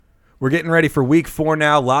We're getting ready for week 4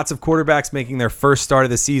 now. Lots of quarterbacks making their first start of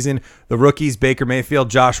the season. The rookies, Baker Mayfield,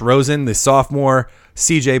 Josh Rosen, the sophomore,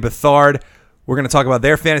 CJ Beathard. We're going to talk about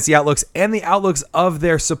their fantasy outlooks and the outlooks of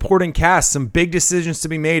their supporting cast. Some big decisions to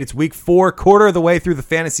be made. It's week 4, quarter of the way through the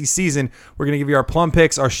fantasy season. We're going to give you our plum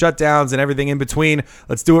picks, our shutdowns, and everything in between.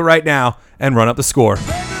 Let's do it right now and run up the score.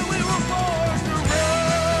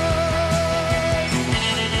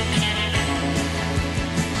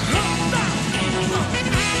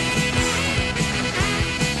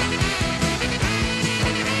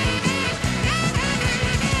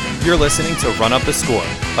 You're listening to Run Up the Score,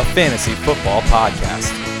 a fantasy football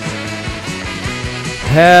podcast.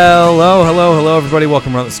 Hello, everybody.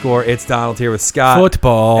 Welcome to Run Up the Score. It's Donald here with Scott.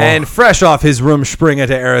 Football. And fresh off his room Springer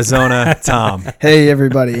to Arizona, Tom. Hey,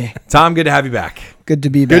 everybody. Tom, good to have you back. Good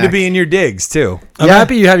to be back. Good to be in your digs, too. I'm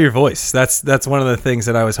happy you have your voice. That's one of the things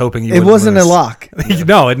that I was hoping you would. It wasn't lose. A lock.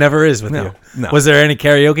 No, it never is with you. No. Was there any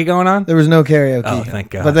karaoke going on? There was no karaoke. Oh,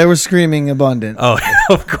 thank God. But they were screaming abundant. Oh,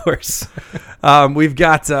 of course. We've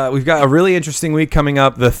got a really interesting week coming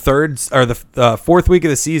up. The fourth week of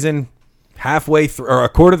the season, halfway through or a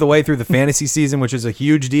quarter of the way through the fantasy season, which is a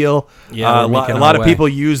huge deal. Yeah, a lot of people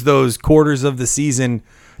use those quarters of the season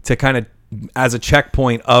to kind of as a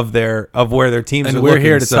checkpoint of where their teams are. And we're looking,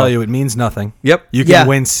 here to tell you it means nothing. Yep. You can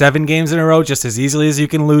win 7 games in a row just as easily as you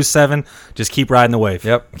can lose 7. Just keep riding the wave.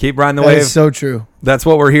 Yep. Keep riding the That wave. is so true. That's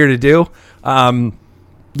what we're here to do.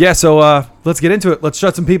 So let's get into it. Let's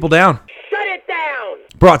shut some people down. Shut it down!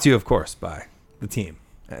 Brought to you, of course, by the team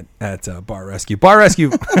at Bar Rescue. Bar Rescue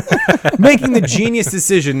making the genius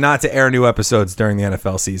decision not to air new episodes during the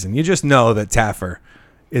NFL season. You just know that Taffer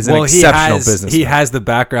is an exceptional businessman. He has the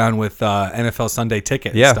background with NFL Sunday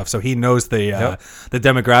Ticket and stuff, so he knows the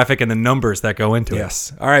demographic and the numbers that go into it.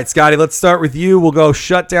 Yes. All right, Scotty, let's start with you. We'll go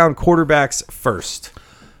shut down quarterbacks first.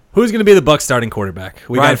 Who's going to be the Bucs starting quarterback?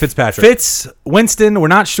 We Ryan got Fitzpatrick. Winston, we're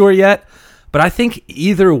not sure yet. But I think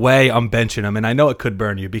either way, I'm benching him, and I know it could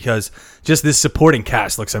burn you because just this supporting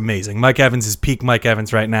cast looks amazing. Mike Evans is peak Mike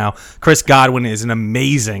Evans right now. Chris Godwin is an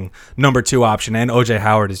amazing number 2 option, and O.J.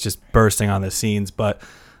 Howard is just bursting on the scenes. But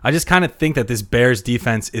I just kind of think that this Bears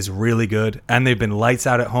defense is really good, and they've been lights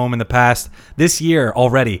out at home in the past. This year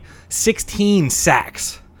already, 16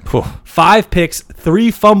 sacks. 5 picks,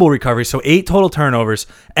 3 fumble recoveries, so 8 total turnovers,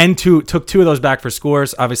 and took 2 of those back for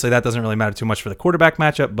scores. Obviously, that doesn't really matter too much for the quarterback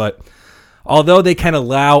matchup, but although they can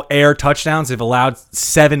allow air touchdowns, they've allowed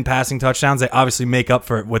 7 passing touchdowns. They obviously make up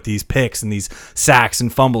for it with these picks and these sacks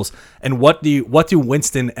and fumbles. And what do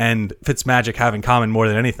Winston and Fitzmagic have in common more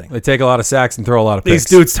than anything? They take a lot of sacks and throw a lot of picks.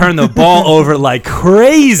 These dudes turn the ball over like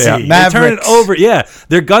crazy. Yeah. They turn it over. Yeah,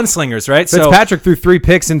 they're gunslingers, right? Fitzpatrick threw 3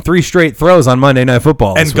 picks and 3 straight throws on Monday Night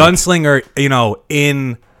Football. And gunslinger,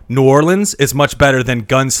 in New Orleans is much better than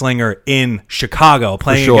gunslinger in Chicago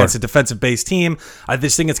playing against a defensive-based team. I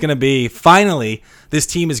just think it's going to be, finally, this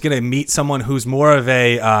team is going to meet someone who's more of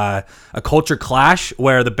a culture clash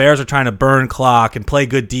where the Bears are trying to burn clock and play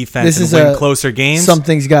good defense and win closer games.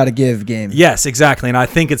 Something's got to give game. Yes, exactly. And I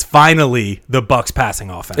think it's finally the Bucs passing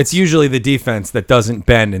offense. It's usually the defense that doesn't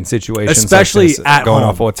bend in situations especially like this, at going home.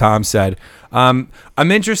 off what Tom said. I'm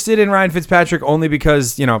interested in Ryan Fitzpatrick only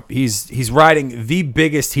because he's riding the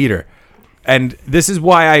biggest heater, and this is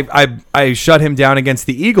why I shut him down against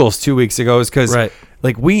the Eagles 2 weeks ago, is because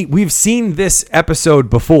we've seen this episode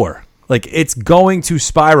before. Like, it's going to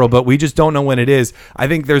spiral, but we just don't know when it is. I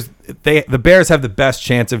think the Bears have the best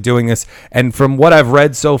chance of doing this, and from what I've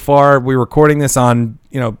read so far, we're recording this on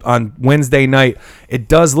Wednesday night. It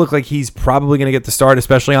does look like he's probably going to get the start,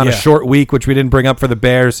 especially on a short week, which we didn't bring up for the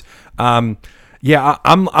Bears. I'm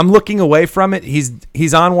looking away from it.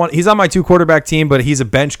 He's on my 2 quarterback team, but he's a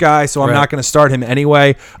bench guy, so I'm not going to start him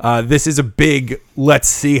anyway. This is a big let's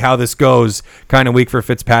see how this goes kind of week for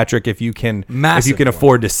Fitzpatrick if you can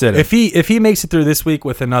afford to sit him. If he makes it through this week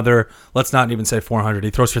with another, let's not even say 400, he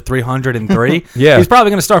throws for 303. Yeah, he's probably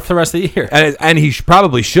going to start for the rest of the year, and he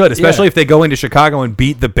probably should, especially if they go into Chicago and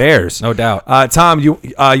beat the Bears. No doubt. Tom, you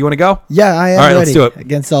want to go? Yeah, I am all right, ready. let's do it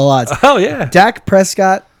Against all odds. Oh yeah, Dak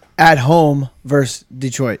Prescott at home versus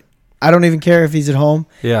Detroit. I don't even care if he's at home.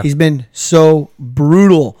 Yeah. He's been so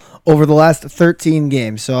brutal over the last 13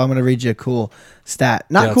 games. So I'm going to read you a cool stat.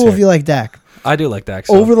 Not cool if you like Dak. I do like Dak.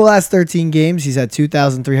 Over the last 13 games, he's had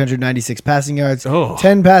 2,396 passing yards,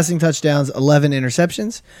 10 passing touchdowns, 11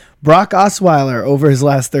 interceptions. Brock Osweiler over his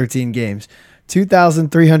last 13 games,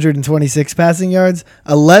 2,326 passing yards,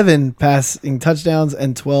 11 passing touchdowns,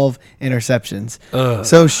 and 12 interceptions.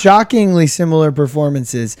 So shockingly similar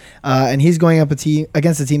performances. And he's going up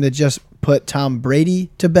against a team that just put Tom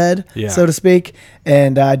Brady to bed, so to speak.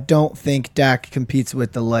 And I don't think Dak competes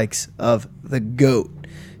with the likes of the GOAT.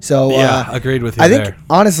 So agreed with you I think there.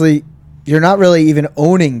 honestly, you're not really even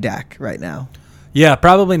owning Dak right now Yeah,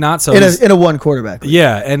 probably not. So in a one quarterback league.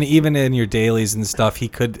 yeah, and even in your dailies and stuff, he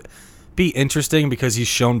could be interesting because he's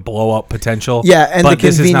shown blow up potential. Yeah, and but the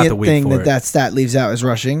this is not the convenient week thing for it. that stat leaves out is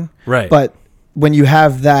rushing. Right. But when you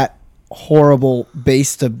have that horrible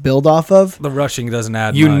base to build off of, the rushing doesn't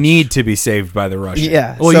add You much. need to be saved by the rushing.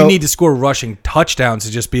 yeah. Well, so- you need to score rushing touchdowns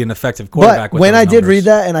to just be an effective quarterback. But with when those I did numbers. read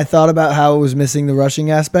that and I thought about how it was missing the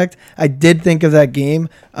rushing aspect, I did think of that game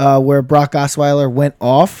where Brock Osweiler went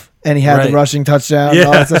off and he had Right. the rushing touchdown. Yeah, And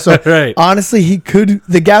all that stuff. So right. honestly,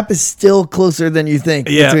 the gap is still closer than you think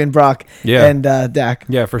between Brock and Dak.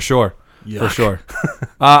 Yeah, for sure. For Yuck. sure.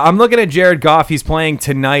 I'm looking at Jared Goff. He's playing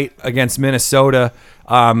tonight against Minnesota.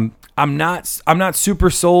 I'm not super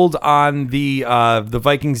sold on the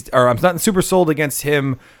Vikings, or I'm not super sold against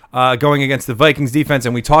him going against the Vikings defense.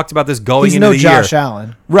 And we talked about this going He's into no the Josh year.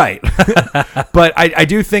 Allen. Right. But I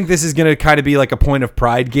do think this is going to kind of be like a point of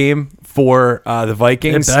pride game for the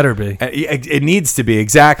Vikings. It better be. It needs to be,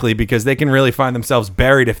 exactly, because they can really find themselves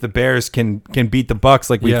buried if the Bears can beat the Bucks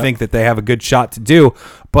like we think that they have a good shot to do.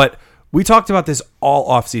 But we talked about this all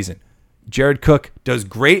offseason. Jared Cook does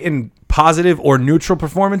great in positive or neutral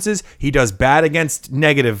performances. He does bad against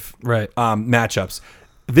negative matchups.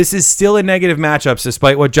 This is still a negative matchups,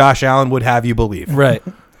 despite what Josh Allen would have you believe. Right.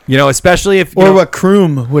 You know, especially if... Or what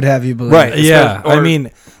Kroom would have you believe. Right. Yeah, Or- I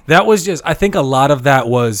mean, that was just, I think a lot of that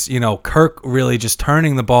was, Kirk really just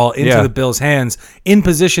turning the ball into the Bills' hands in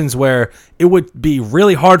positions where it would be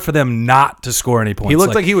really hard for them not to score any points. He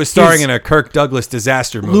looked like he was starring in a Kirk Douglas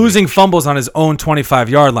disaster movie. losing fumbles on his own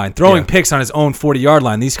 25-yard line, throwing picks on his own 40-yard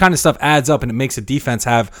line. These kind of stuff adds up, and it makes a defense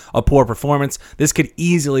have a poor performance. This could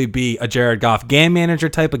easily be a Jared Goff game manager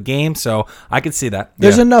type of game, so I could see that.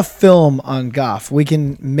 There's enough film on Goff. We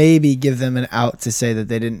can maybe give them an out to say that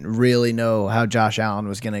they didn't really know how Josh Allen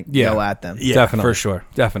was going to go at them. Yeah, Definitely. for sure.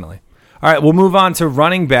 Definitely. All right, we'll move on to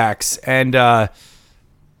running backs, and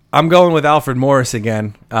I'm going with Alfred Morris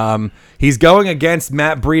again. He's going against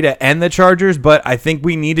Matt Breida and the Chargers, but I think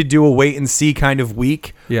we need to do a wait and see kind of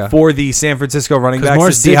week for the San Francisco running backs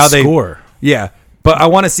Morris to see did how they score. Yeah, but I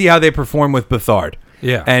want to see how they perform with Bethard.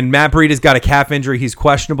 Yeah. And Matt Breida's got a calf injury. He's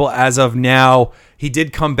questionable as of now. He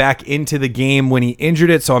did come back into the game when he injured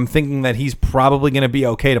it, so I'm thinking that he's probably going to be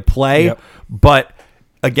okay to play. Yep. But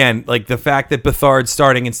again, like the fact that Bethard's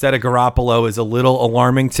starting instead of Garoppolo is a little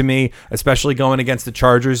alarming to me, especially going against the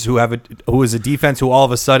Chargers, who is a defense who all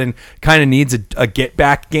of a sudden kind of needs a get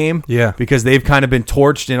back game. Yeah. Because they've kind of been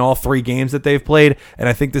torched in all three games that they've played, and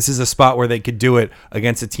I think this is a spot where they could do it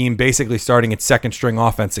against a team basically starting its second string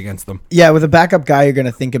offense against them. Yeah, with a backup guy, you're going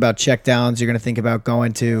to think about check downs. You're going to think about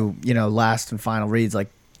going to, last and final reads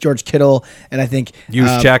like George Kittle, and I think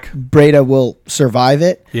Use check. Breida will survive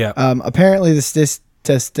it. Yeah. Apparently, the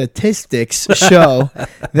statistics show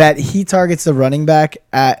that he targets the running back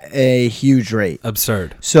at a huge rate.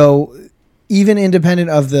 Absurd. So even independent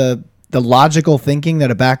of the logical thinking that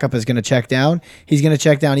a backup is going to check down, he's going to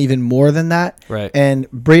check down even more than that. Right. And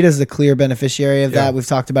Breida's the clear beneficiary of that. We've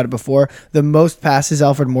talked about it before. The most passes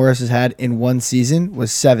Alfred Morris has had in one season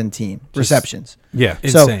was 17 receptions. Yeah.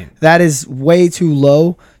 Insane. So that is way too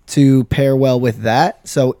low to pair well with that.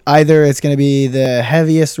 So either it's going to be the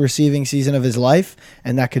heaviest receiving season of his life,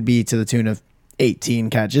 and that could be to the tune of 18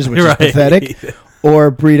 catches, which is pathetic,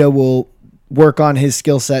 or Breida will work on his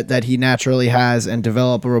skill set that he naturally has and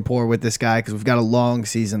develop a rapport with this guy because we've got a long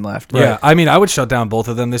season left. Yeah, I mean, I would shut down both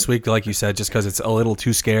of them this week, like you said, just because it's a little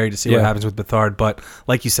too scary to see what happens with Bethard. But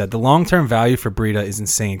like you said, the long-term value for Breida is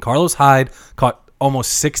insane. Carlos Hyde caught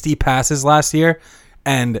almost 60 passes last year,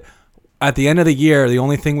 and at the end of the year, the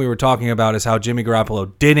only thing we were talking about is how Jimmy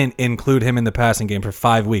Garoppolo didn't include him in the passing game for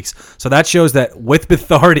 5 weeks. So that shows that with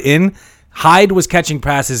Bethard in, Hyde was catching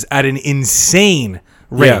passes at an insane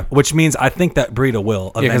rate, which means I think that Breida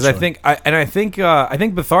will eventually. Because I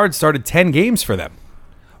think Bethard started 10 games for them.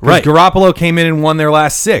 Right. Garoppolo came in and won their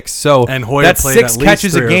last 6. So and Hoyer that's played 6 at least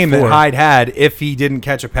catches 3 a or game 4. that Hyde had if he didn't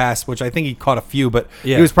catch a pass, which I think he caught a few, but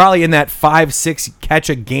Yeah. he was probably in that 5-6 catch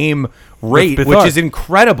a game rate, which is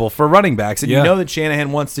incredible for running backs. And you know that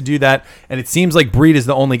Shanahan wants to do that, and it seems like Breida is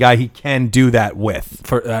the only guy he can do that with.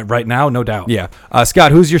 For right now, no doubt. Yeah.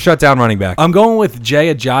 Scott, who's your shutdown running back? I'm going with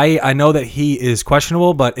Jay Ajayi. I know that he is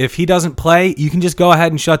questionable, but if he doesn't play, you can just go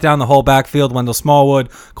ahead and shut down the whole backfield. Wendell Smallwood,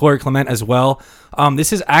 Corey Clement as well.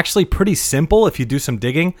 This is actually pretty simple if you do some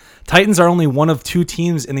digging. Titans are only one of 2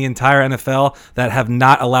 teams in the entire NFL that have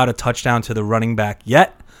not allowed a touchdown to the running back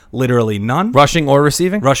yet. Literally none. Rushing or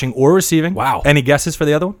receiving? Rushing or receiving. Wow. Any guesses for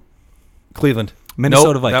the other one? Cleveland.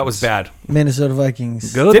 Minnesota Nope, Vikings. that was bad. Minnesota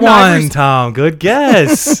Vikings. Good Didn't one, Ivory- Tom. Good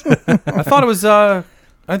guess. I thought it was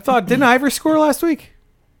I thought, didn't Ivers score last week?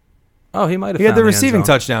 Oh, he might have. He had found the end receiving zone.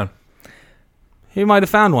 touchdown. He might have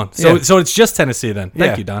found one. So Yeah. so it's just Tennessee then.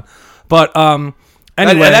 Thank Yeah. you, Don. But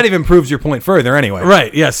anyway, That even proves your point further anyway.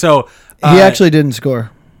 right? Yeah. So He actually didn't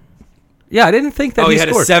score. yeah, I didn't think that He he had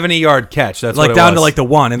scored. a 70-yard catch. That's like what it down was. to like the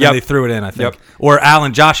one, and Yep. then they threw it in, I think. Yep. Or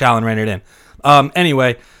Josh Allen ran it in.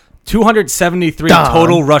 Anyway, 273 Don.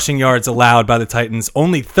 total rushing yards allowed by the Titans.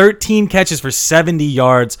 Only 13 catches for 70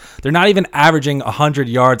 yards. They're not even averaging 100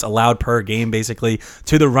 yards allowed per game, basically,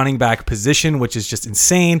 to the running back position, which is just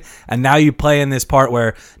insane. And now you play in this part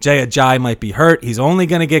where Jay Ajayi might be hurt. He's only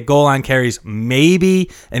going to get goal line carries,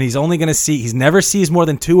 maybe, and he's only going to see, he's never sees more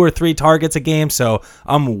than 2 or 3 targets a game. So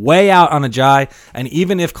I'm way out on Ajayi. And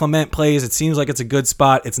even if Clement plays, it seems like it's a good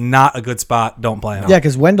spot. It's not a good spot. Don't play him. Yeah,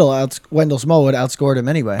 because Wendell Smallwood outscored him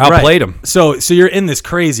anyway. Outplayed him. So you're in this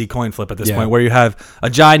crazy coin flip at this Yeah. point where you have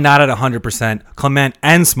Ajayi not at 100%, Clement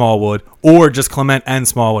and Smallwood, or just Clement and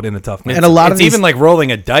Smallwood in the tough match. And a lot It's of these, even like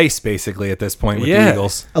rolling a dice, basically, at this point with Yeah. the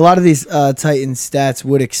Eagles. a lot of these Titans stats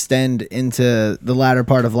would extend into the latter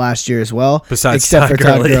part of last year as well. Besides except Todd for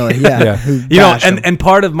Todd Gurley. Gurley, yeah, Yeah. who You know, bashed him. and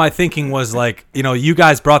part of my thinking was like, you know, you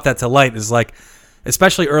guys brought that to light is like,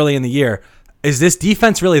 especially early in the year, is this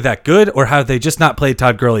defense really that good, or have they just not played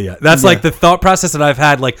Todd Gurley yet? That's like the thought process that I've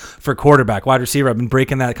had, like for quarterback, wide receiver. I've been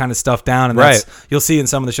breaking that kind of stuff down, and that's, you'll see in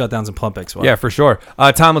some of the shutdowns and plump picks. Yeah, for sure.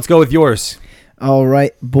 Tom, let's go with yours. All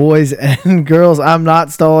right, boys and girls, I'm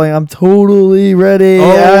not stalling. I'm totally ready.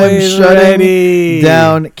 Always I'm shutting ready.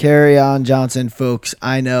 down Kerryon Johnson, folks.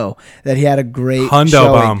 I know that he had a great Hundo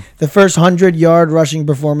showing. bomb. The first 100-yard rushing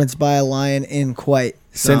performance by a Lion in quite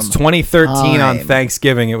Since some 2013 on time.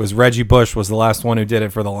 Thanksgiving, it was Reggie Bush was the last one who did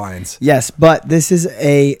it for the Lions. Yes, but this is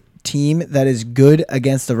a team that is good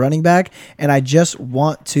against the running back, and I just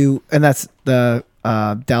want to, and that's the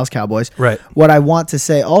Dallas Cowboys. Right. What I want to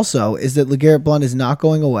say also is that LeGarrette Blount is not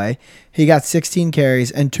going away. He got 16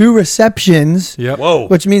 carries and 2 receptions. Yep. Whoa.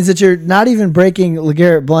 Which means that you're not even breaking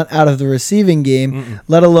LeGarrette Blount out of the receiving game,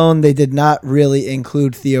 let alone they did not really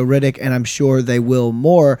include Theo Riddick, and I'm sure they will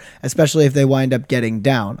more, especially if they wind up getting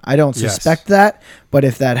down. I don't Yes. suspect that, but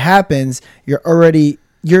if that happens,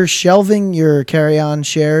 you're shelving your carry-on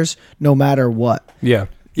shares no matter what. Yeah.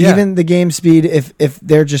 Even the game speed, if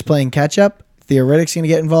they're just playing catch-up, Theo Riddick's going to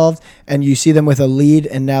get involved, and you see them with a lead,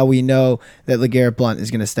 and now we know that LeGarrette Blount is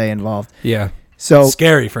going to stay involved. Yeah. So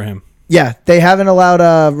Scary for him. yeah, they haven't allowed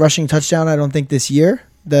a rushing touchdown, I don't think, this year,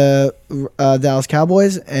 the Dallas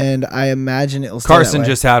Cowboys, and I imagine it will stay Carson that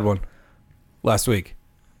way. just had one last week.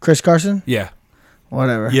 Chris Carson? Yeah.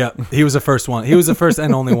 Whatever. Yeah, he was the first one. He was the first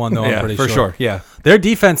and only one, though. I'm Yeah, pretty for sure. Yeah. Their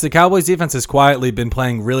defense, the Cowboys' defense, has quietly been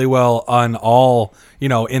playing really well on all, you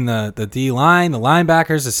know, in the D line, the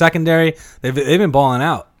linebackers, the secondary. They've been balling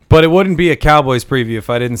out. But it wouldn't be a Cowboys preview if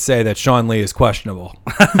I didn't say that Sean Lee is questionable.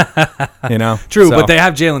 You know? True, So- but they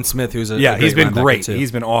have Jalen Smith, who's a he's been linebacker, great. too.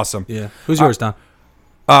 He's been awesome. Yeah. Who's yours, Don?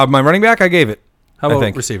 My running back, I gave it. How I about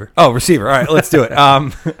think. receiver? Oh, receiver. All right, let's do it.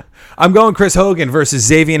 I'm going Chris Hogan versus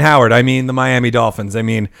Xavier Howard. I mean, the Miami Dolphins. I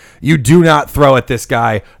mean, you do not throw at this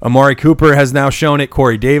guy. Amari Cooper has now shown it.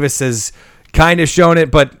 Corey Davis has kind of shown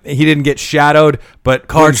it, but he didn't get shadowed. But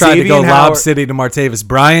Carr tried to go Xavier Lob Howard- City to Martavis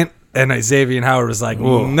Bryant, and Xavier Howard was like,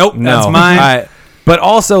 Ooh, nope, no. that's mine. But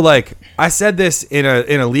also, like, I said this in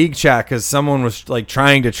a league chat because someone was like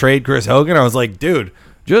trying to trade Chris Hogan. I was like, dude,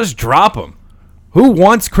 just drop him. Who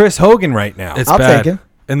wants Chris Hogan right now? It's I'll bad. take him.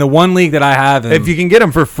 In the one league that I have him, If you can get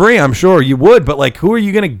him for free, I'm sure you would. But like, who are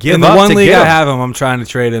you going to give in the up one to league get I him? have him, I'm trying to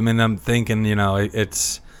trade him, and I'm thinking, you know,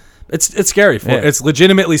 it's scary for Yeah. it's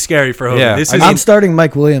legitimately scary for Hogan. Yeah. This I is mean- I'm starting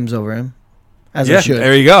Mike Williams over him, as I Yeah, should.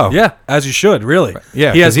 There you go. yeah, as you should, really.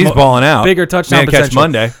 Yeah, he 'cause he's balling out. Bigger touchdown Man catch potential.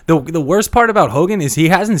 Monday. The worst part about Hogan is he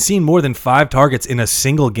hasn't seen more than 5 targets in a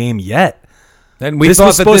single game yet. And we This thought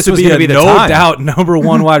was that supposed this to was be going a to be the no time. doubt number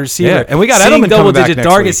 1 wide receiver. Yeah, and we got Seeing Edelman coming back double-digit next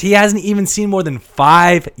targets. week. He hasn't even seen more than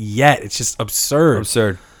 5 yet. It's just absurd.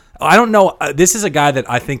 Absurd. I don't know. This is a guy that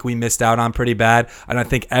I think we missed out on pretty bad, and I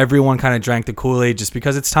think everyone kind of drank the Kool-Aid just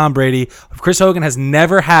because it's Tom Brady. Chris Hogan has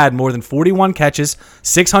never had more than 41 catches,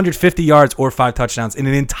 650 yards, or 5 touchdowns in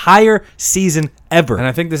an entire season ever. And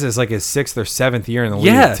I think this is like his 6th or 7th year in the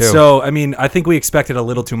yeah, league, too. so, I mean, I think we expected a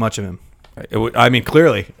little too much of him. I mean,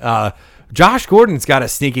 clearly. Josh Gordon's got a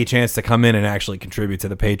sneaky chance to come in and actually contribute to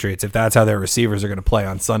the Patriots if that's how their receivers are going to play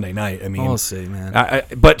on Sunday night. I mean, We'll see, man.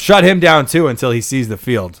 but shut him down, too, until he sees the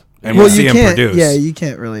field. And Well, we'll see you him can't. produce. Yeah, you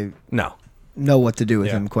can't really No. know what to do with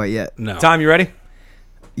Yeah. him quite yet. No. Tom, you ready?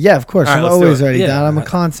 Yeah, of course. All right, I'm let's do always it. ready, Yeah. Don. I'm a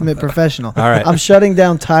consummate professional. All right. I'm shutting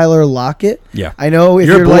down Tyler Lockett. Yeah. I know if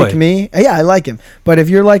Your you're boy. like me. Yeah, I like him. But if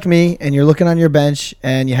you're like me and you're looking on your bench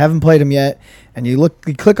and you haven't played him yet, and you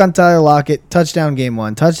click on Tyler Lockett, touchdown game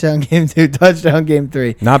 1, touchdown game 2, touchdown game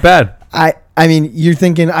 3. Not bad. I mean, you're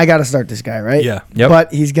thinking, I got to start this guy, right? Yeah. Yep.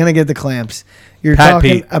 But he's going to get the clamps. You're Pat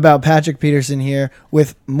talking Pete. about Patrick Peterson here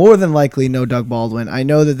with more than likely no Doug Baldwin. I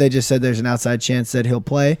know that they just said there's an outside chance that he'll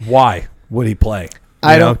play. Why would he play?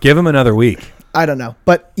 I You know, don't- give him another week. I don't know.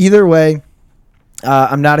 But either way,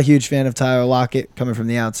 I'm not a huge fan of Tyler Lockett coming from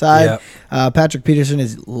the outside. Patrick Peterson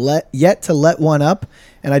is yet to let one up,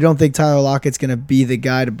 and I don't think Tyler Lockett's going to be the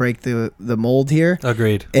guy to break the mold here.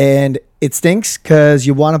 Agreed. And it stinks because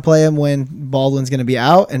you want to play him when Baldwin's going to be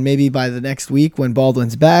out, and maybe by the next week when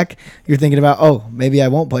Baldwin's back, you're thinking about, oh, maybe I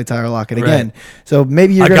won't play Tyler Lockett again. Right. So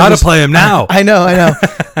maybe you're I going got to play him now. I know.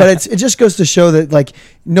 But it just goes to show that like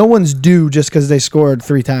no one's due just because they scored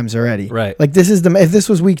 3 times already. Right. Like if this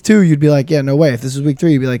was week 2, you'd be like, yeah, no way. If this was week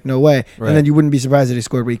 3, you'd be like, no way. Right. And then you wouldn't be surprised that he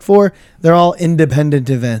scored week 4. They're all independent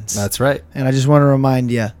events. That's right. And I just want to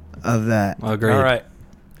remind you of that. Agreed. All right.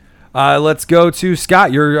 Let's go to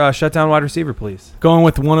Scott. Your shutdown wide receiver, please. Going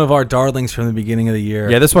with one of our darlings from the beginning of the year.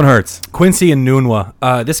 Yeah, this one hurts. Quincy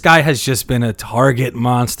Enunwa. This guy has just been a target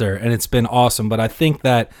monster, and it's been awesome. But I think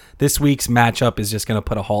that this week's matchup is just going to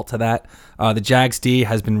put a halt to that. The Jags D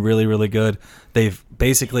has been really, really good. They've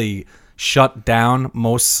basically shut down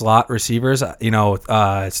most slot receivers.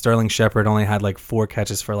 Sterling Shepard only had like 4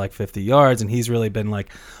 catches for like 50 yards, and he's really been like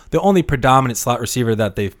the only predominant slot receiver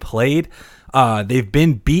that they've played. They've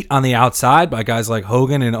been beat on the outside by guys like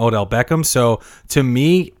Hogan and Odell Beckham. So to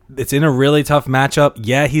me, it's in a really tough matchup.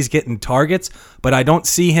 Yeah, he's getting targets, but I don't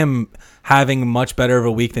see him having much better of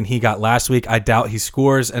a week than he got last week. I doubt he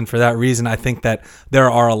scores, and for that reason, I think that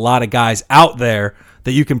there are a lot of guys out there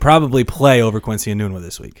that you can probably play over Quincy Enunwa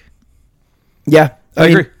this week. Yeah. I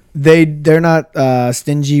agree. They're not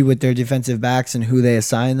stingy with their defensive backs and who they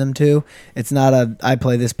assign them to. It's not I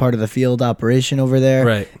play this part of the field operation over there.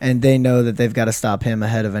 Right. And they know that they've got to stop him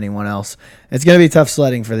ahead of anyone else. It's going to be tough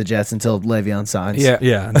sledding for the Jets until Le'Veon signs.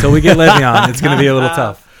 Yeah. Until we get Le'Veon, it's going to be a little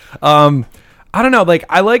tough. I don't know. Like,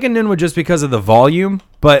 I like Enunwa just because of the volume,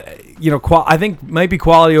 but I think might be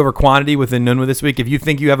quality over quantity with Enunwa this week. If you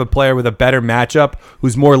think you have a player with a better matchup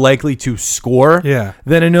who's more likely to score than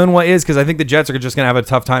Enunwa is, because I think the Jets are just going to have a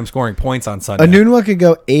tough time scoring points on Sunday. Enunwa could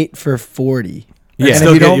go 8 for 40. Yeah, And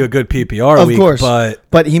still if get you a good PPR of week, course,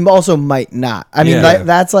 but he also might not. I mean, Yeah.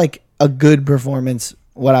 that's like a good performance.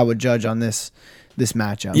 What I would judge on this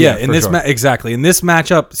matchup. yeah, in for this sure. exactly in this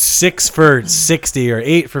matchup, 6 for 60 or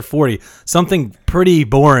 8 for 40, something pretty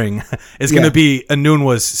boring is going Yeah. to be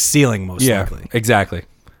Enunwa's ceiling most likely. Exactly.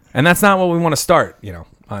 And that's not what we want to start,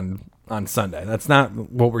 on Sunday. That's not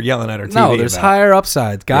what we're yelling at our TV. No, there's about. higher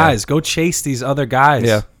upside, guys. Go chase these other guys.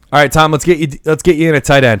 Yeah. All right, Tom. Let's get you in a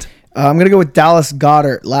tight end. I'm going to go with Dallas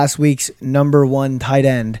Goedert, last week's number 1 tight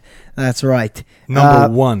end. That's right.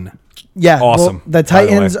 Number 1. Yeah. Awesome, Well, the by the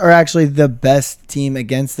Titans way. are actually the best team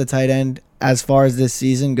against the tight end as far as this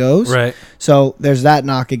season goes. Right. So there's that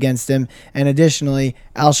knock against him. And additionally,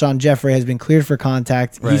 Alshon Jeffrey has been cleared for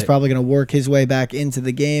contact. He's Right. probably going to work his way back into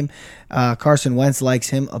the game. Carson Wentz likes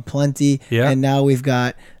him aplenty. Yeah. And now we've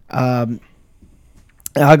got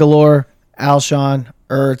Aguilar, Alshon,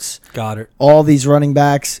 Ertz, Goddard. all these running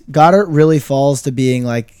backs. Goddard really falls to being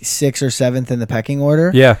like 6th or 7th in the pecking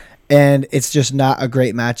order. Yeah. And it's just not a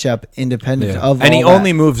great matchup independent of And he all that.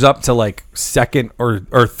 only moves up to like second or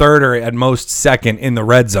third or at most second in the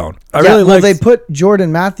red zone. I really well, like. they put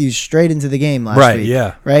Jordan Matthews straight into the game last Right, week.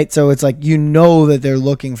 yeah. Right? So it's like that they're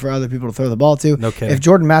looking for other people to throw the ball to. No kidding. If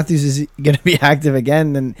Jordan Matthews is going to be active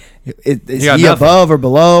again, then is got he nothing. above or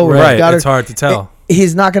below? Or Right, Goddard? it's hard to tell.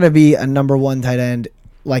 He's not going to be a number 1 tight end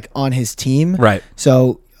like on his team. Right.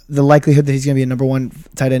 So the likelihood that he's going to be a number 1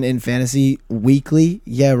 tight end in fantasy weekly,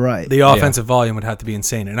 yeah, right. The offensive volume would have to be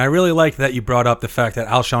insane. And I really like that you brought up the fact that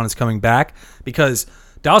Alshon is coming back, because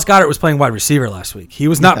Dallas Goedert was playing wide receiver last week. He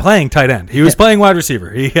was not playing tight end. He was playing wide receiver.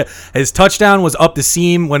 His touchdown was up the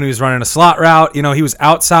seam when he was running a slot route. He was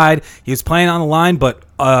outside. He was playing on the line, but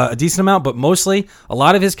a decent amount. But mostly, a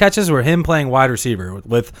lot of his catches were him playing wide receiver.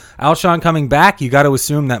 With Alshon coming back, you got to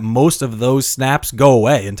assume that most of those snaps go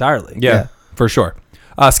away entirely. Yeah. For sure.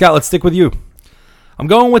 Scott, let's stick with you. I'm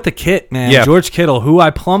going with the Kit, man. Yeah. George Kittle, who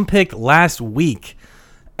I plum picked last week.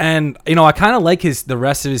 And, I kind of like the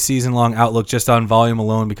rest of his season-long outlook just on volume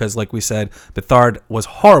alone because, like we said, Bethard was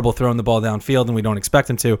horrible throwing the ball downfield, and we don't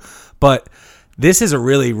expect him to. But this is a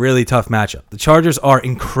really, really tough matchup. The Chargers are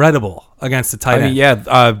incredible against the tight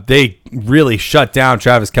end. They really shut down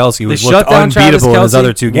Travis Kelce, who They looked unbeatable in his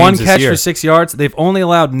other 2 games One catch this year. for 6 yards. They've only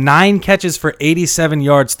allowed 9 catches for 87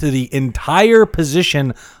 yards to the entire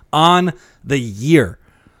position on the year.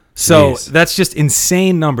 So Jeez. that's just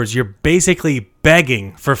insane numbers. You're basically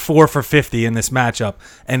begging for 4 for 50 in this matchup,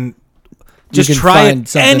 and just can try find it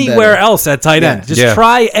something anywhere better. else at tight end. Yeah. Just Yeah.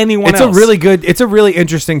 try anyone It's else. It's a really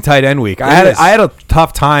interesting tight end week. I had a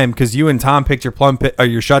tough time because you and Tom picked your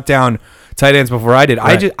your shutdown tight ends before I did.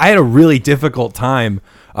 Right. I had a really difficult time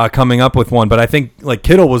coming up with one, but I think like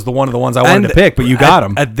Kittle was one of the ones I wanted to pick, but you got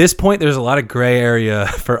him. At this point, there's a lot of gray area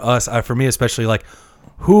for us, for me especially, like,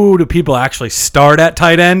 who do people actually start at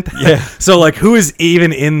tight end? Yeah. So, like, who is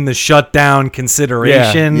even in the shutdown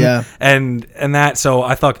consideration? Yeah. And that. So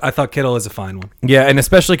I thought Kittle is a fine one. Yeah, and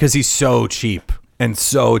especially because he's so cheap and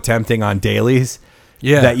so tempting on dailies.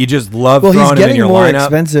 Yeah. That you just love Well, throwing he's him in getting your more lineup.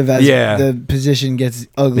 expensive as Yeah. the position gets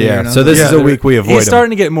uglier. Yeah, and so this uglier. is a week we avoid He's him. starting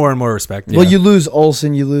to get more and more respect. Well, you lose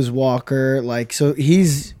Olsen, you lose Walker, like so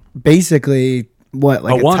he's basically what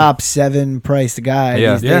like A a one. top 7 priced guy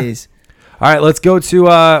Yeah. these Yeah. days. All right, let's go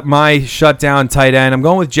to my shutdown tight end. I'm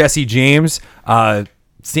going with Jesse James.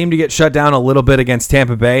 Seemed to get shut down a little bit against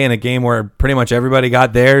Tampa Bay in a game where pretty much everybody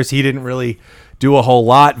got theirs. He didn't really do a whole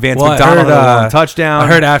lot. Vance McDonald had a long touchdown. I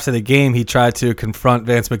heard after the game he tried to confront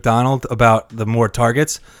Vance McDonald about the more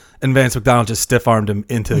targets, and Vance McDonald just stiff-armed him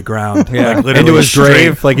into the ground. Yeah. Like, literally Into his straight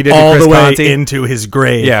grave, like he did to all Chris the way Conte. into his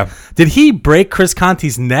grave. Yeah. Did he break Chris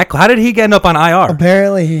Conte's neck? How did he end up on IR?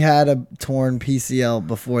 Apparently he had a torn PCL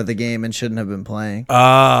before the game and shouldn't have been playing.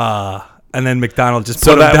 And then McDonald just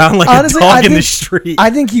So put him that- down like Honestly, a dog I in the think- street. I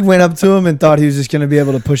think he went up to him and thought he was just going to be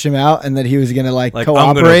able to push him out and that he was going to like I'm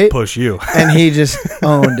gonna cooperate. push you. And he just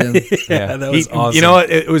owned him. Yeah, that was awesome. You know what?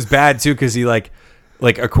 It was bad too because he like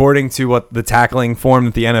according to what the tackling form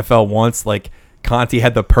that the NFL wants, like Conte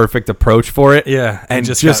had the perfect approach for it. Yeah, and and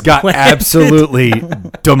just got planted. absolutely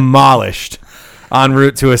demolished en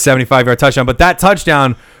route to a 75-yard touchdown. But that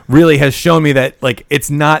touchdown really has shown me that like it's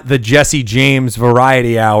not the Jesse James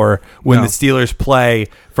variety hour when No. the Steelers play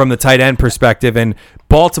from the tight end perspective, and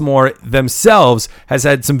Baltimore themselves has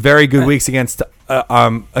had some very good weeks against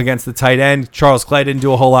the tight end. Charles Clay didn't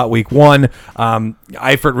do a whole lot week 1.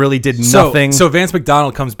 Eifert really did nothing. So Vance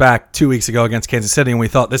McDonald comes back 2 weeks ago against Kansas City, and we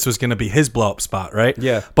thought this was going to be his blow-up spot, right?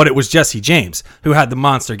 Yeah. But it was Jesse James who had the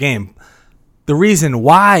monster game. The reason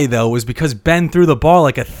why, though, was because Ben threw the ball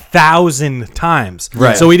like 1,000 times.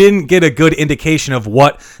 Right. So we didn't get a good indication of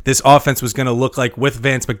what this offense was going to look like with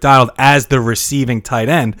Vance McDonald as the receiving tight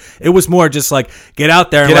end. It was more just like, get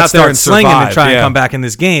out there and let's start slinging and try and come back in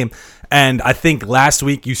this game. And I think last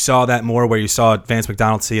week you saw that more where you saw Vance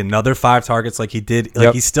McDonald see another 5 targets like he did,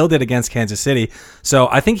 like he still did against Kansas City. So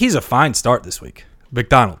I think he's a fine start this week,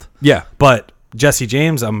 McDonald. Yeah. But Jesse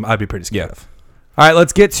James, I'd be pretty scared of. All right,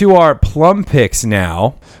 let's get to our plum picks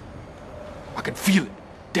now. I can feel it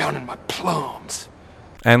down in my plums.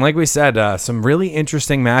 And like we said, some really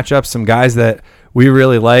interesting matchups, some guys that we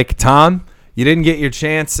really like. Tom, you didn't get your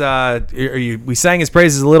chance. We sang his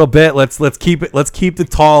praises a little bit. Let's keep it. Let's keep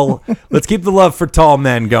the love for tall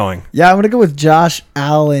men going. Yeah, I'm going to go with Josh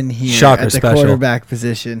Allen here Shocker at the special. quarterback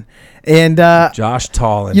position. And Josh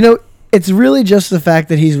Tallin. you know, it's really just the fact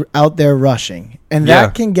that he's out there rushing, and Yeah.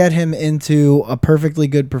 that can get him into a perfectly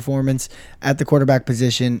good performance at the quarterback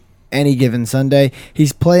position any given Sunday.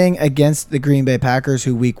 He's playing against the Green Bay Packers,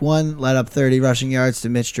 who week 1 led up 30 rushing yards to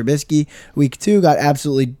Mitch Trubisky. Week 2 got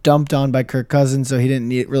absolutely dumped on by Kirk Cousins, so he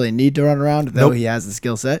didn't really need to run around, though he has the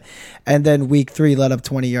skill set. And then week 3 led up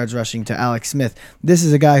 20 yards rushing to Alex Smith. This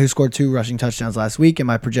is a guy who scored 2 rushing touchdowns last week. Am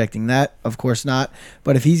I projecting that? Of course not.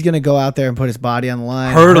 But if he's going to go out there and put his body on the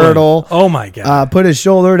line, hurdle, Oh my God. put his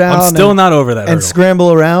shoulder down, I'm still and, not over that and hurdle.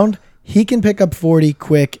 scramble around, he can pick up 40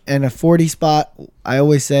 quick, and a 40 spot, I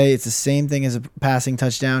always say it's the same thing as a passing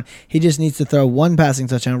touchdown. He just needs to throw 1 passing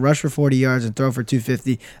touchdown, rush for 40 yards, and throw for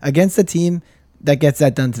 250 against a team that gets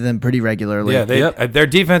that done to them pretty regularly. Yeah, their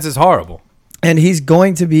defense is horrible. And he's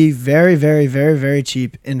going to be very, very, very, very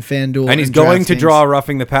cheap in FanDuel. And he's going to draw a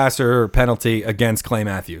roughing the passer penalty against Clay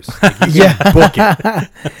Matthews. Yeah. Book it.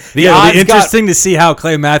 The It'll odds be interesting to see how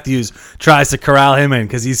Clay Matthews tries to corral him in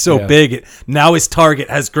because he's so Yeah. big. Now his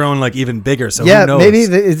target has grown like even bigger. So Yeah, who knows?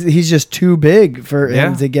 maybe he's just too big for him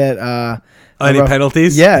Yeah. to get Any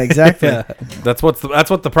penalties? Yeah, exactly. That's what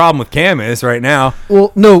the problem with Cam is right now.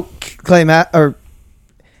 Well, no,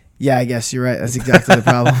 Yeah, I guess you're right. That's exactly the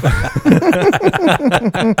problem.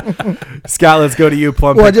 Scott, let's go to you.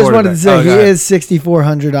 Plum Well, I pick just wanted to quarterback. say he is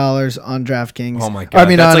 $6,400 on DraftKings. Oh my god! I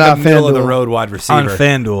mean, that's on like a middle of the FanDuel. road wide receiver. On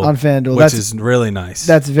FanDuel. On FanDuel, Which is really nice.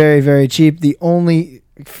 That's very, very cheap. The only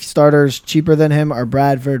starters cheaper than him are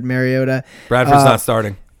Bradford, Mariota. Bradford's not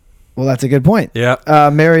starting. Well, that's a good point. yeah.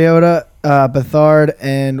 Mariota, Bethard,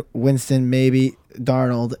 and Winston, maybe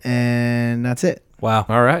Darnold, and that's it. Wow.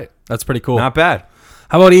 All right, That's pretty cool. not bad.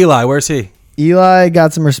 How about Eli? Where's he? Eli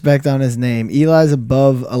got some respect on his name. Eli's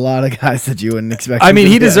above a lot of guys that you wouldn't expect. I him mean,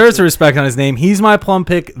 to he get. deserves the respect on his name. He's my plum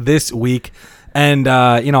pick this week. And,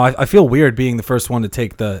 I feel weird being the first one to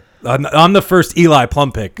take I'm the first Eli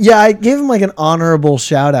plum pick. Yeah, I gave him like an honorable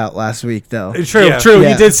shout out last week, though. True.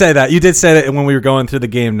 Yeah. You did say that. You did say that when we were going through the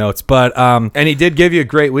game notes. But And he did give you a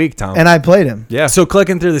great week, Tom. And I played him. yeah. so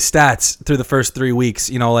clicking through the stats through the first 3 weeks,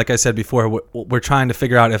 like I said before, we're trying to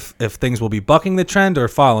figure out if things will be bucking the trend or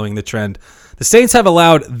following the trend. The Saints have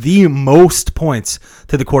allowed the most points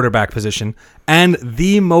to the quarterback position and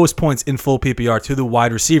the most points in full PPR to the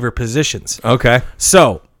wide receiver positions. Okay.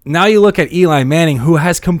 So now you look at Eli Manning, who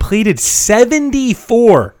has completed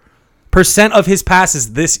 74% of his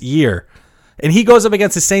passes this year. And he goes up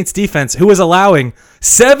against the Saints defense, who is allowing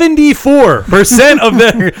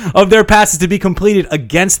 74% of their passes to be completed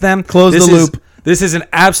against them. Close the loop. This is an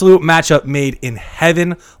absolute matchup made in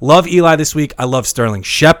heaven. Love Eli this week. I love Sterling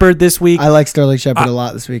Shepard this week. I like Sterling Shepard a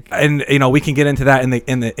lot this week. And we can get into that in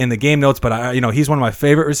the game notes, but he's one of my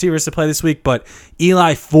favorite receivers to play this week. But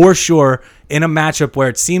Eli for sure in a matchup where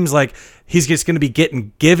it seems like he's just going to be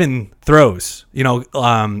getting given throws,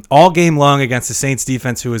 all game long against the Saints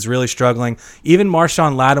defense, who is really struggling. Even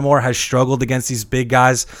Marshawn Lattimore has struggled against these big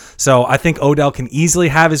guys. So I think Odell can easily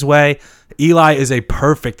have his way. Eli is a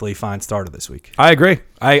perfectly fine starter this week. I agree.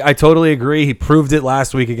 I totally agree. He proved it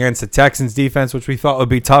last week against the Texans defense, which we thought would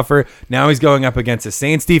be tougher. Now he's going up against the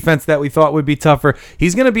Saints defense that we thought would be tougher.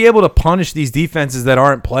 He's going to be able to punish these defenses that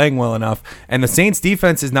aren't playing well enough. And the Saints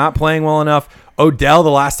defense is not playing well enough. Odell, the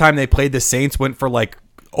last time they played the Saints, went for like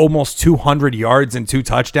almost 200 yards and 2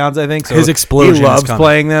 touchdowns, I think. So his explosion he loves is coming.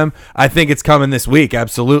 playing them. I think it's coming this week,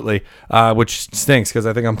 absolutely, which stinks because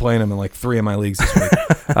I think I'm playing him in like 3 of my leagues this week.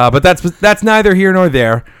 But that's neither here nor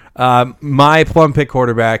there. My plum pick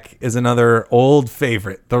quarterback is another old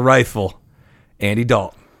favorite, the rifle, Andy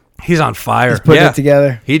Dalton. He's on fire. He's putting it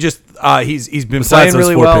together. He just he's been Besides playing those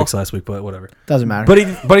really 4 well. picks last week, but whatever. Doesn't matter. But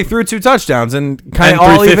he threw 2 touchdowns and kind And of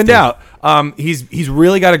all 350. evened out. He's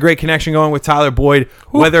really got a great connection going with Tyler Boyd.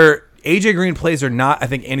 Whether AJ Green plays or not, I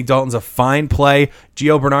think Andy Dalton's a fine play.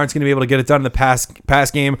 Gio Bernard's going to be able to get it done in the pass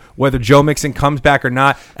game, whether Joe Mixon comes back or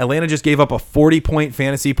not. Atlanta just gave up a 40-point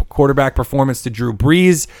fantasy quarterback performance to Drew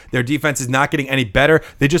Brees. Their defense is not getting any better.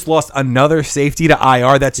 They just lost another safety to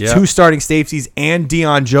IR. That's 2 starting safeties and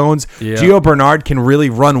Deion Jones. Gio Bernard can really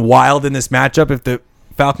run wild in this matchup if the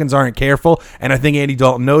Falcons aren't careful, and I think Andy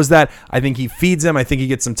Dalton knows that. I think he feeds them. I think he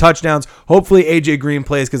gets some touchdowns. Hopefully AJ Green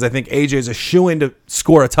plays because I think AJ is a shoo-in to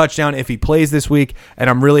score a touchdown if he plays this week,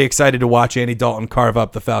 and I'm really excited to watch Andy Dalton carve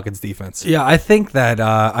up the Falcons defense. Yeah, I think that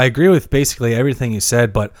I agree with basically everything you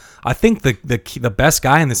said, but I think the best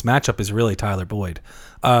guy in this matchup is really Tyler Boyd.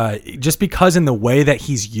 Just because in the way that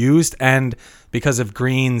he's used and because of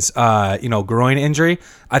Green's groin injury,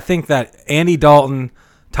 I think that Andy Dalton,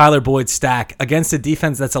 Tyler Boyd stack against a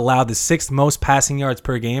defense that's allowed the 6th most passing yards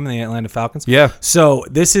per game in the Atlanta Falcons. Yeah. So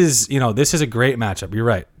this is a great matchup. You're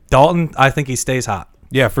right. Dalton, I think he stays hot.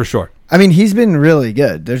 Yeah, for sure. I mean, he's been really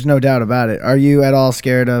good. There's no doubt about it. Are you at all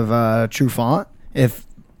scared of Trufant if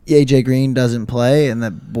AJ Green doesn't play and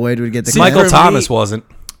that Boyd would get the Michael credit? Thomas wasn't.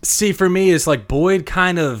 See, for me, it's like Boyd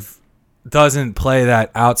kind of doesn't play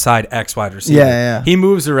that outside X wide receiver. Yeah. He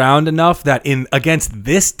moves around enough that against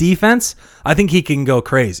this defense, I think he can go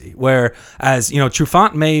crazy. Whereas,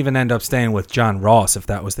 Trufant may even end up staying with John Ross if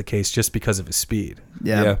that was the case, just because of his speed.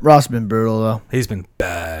 Yeah. Ross been brutal though. He's been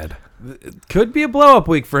bad. Could be a blow-up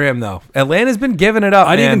week for him, though. Atlanta's been giving it up,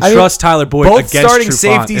 I'd man. even trust Tyler Boyd both against starting Trufant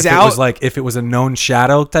safeties if out. It was if it was a known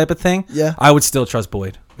shadow type of thing. Yeah. I would still trust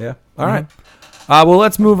Boyd. Yeah. All right. Well,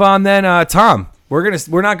 let's move on then. Tom,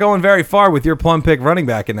 we're not going very far with your plum pick running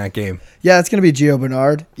back in that game. Yeah, it's going to be Gio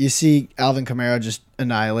Bernard. You see Alvin Kamara just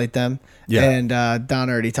annihilate them. Yeah. And Don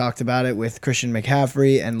already talked about it with Christian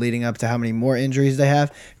McCaffrey and leading up to how many more injuries they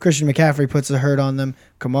have. Christian McCaffrey puts the hurt on them.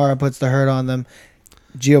 Kamara puts the hurt on them.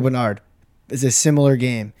 Gio Bernard is a similar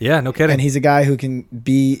game. Yeah, no kidding. And he's a guy who can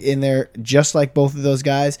be in there just like both of those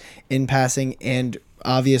guys in passing and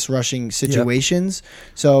obvious rushing situations.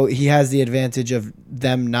 So he has the advantage of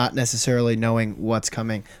them not necessarily knowing what's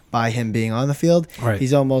coming by him being on the field. Right.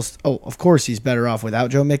 He's almost, of course he's better off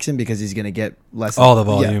without Joe Mixon because he's going to get less. All the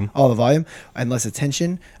volume. All the volume and less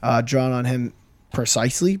attention drawn on him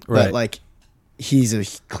precisely. But like he's a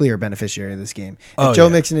clear beneficiary of this game. If Joe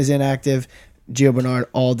Mixon is inactive, Gio Bernard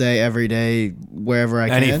all day, every day, wherever I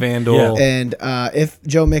can. Any FanDuel. And if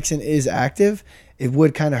Joe Mixon is active, it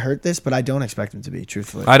would kind of hurt this, but I don't expect him to be,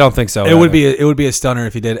 truthfully. I don't think so. It would be a stunner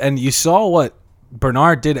if he did. And you saw what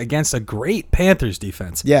Bernard did against a great Panthers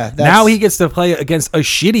defense. Yeah. Now he gets to play against a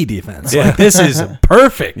shitty defense. Like, this is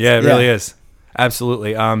perfect. Yeah, it really is.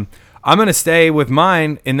 Absolutely. I'm going to stay with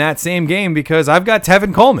mine in that same game because I've got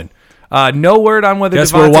Tevin Coleman. No word on whether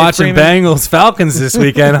Guess Devontae we're watching Freeman, Bengals Falcons this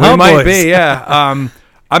weekend. we Huh, might boys? be, yeah.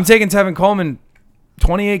 I'm taking Tevin Coleman,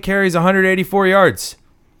 28 carries, 184 yards.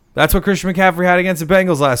 That's what Christian McCaffrey had against the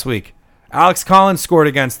Bengals last week. Alex Collins scored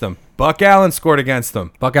against them. Buck Allen scored against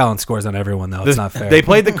them. Buck Allen scores on everyone, though. It's not fair. They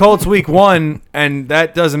played the Colts week 1, and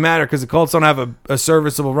that doesn't matter because the Colts don't have a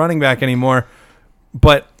serviceable running back anymore.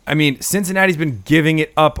 But, I mean, Cincinnati's been giving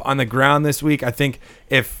it up on the ground this week. I think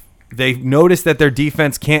if they notice that their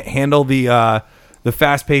defense can't handle the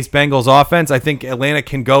fast-paced Bengals offense, I think Atlanta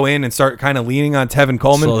can go in and start kind of leaning on Tevin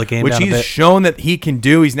Coleman, Slow the game which down a he's bit. shown that he can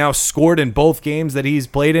do. He's now scored in both games that he's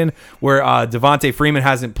played in where Devontae Freeman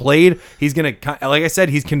hasn't played. He's going to, like I said,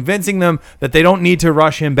 he's convincing them that they don't need to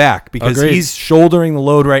rush him back because Agreed. he's shouldering the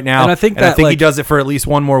load right now. And I think he like, does it for at least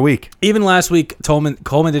one more week. Even last week, Coleman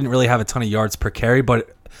didn't really have a ton of yards per carry,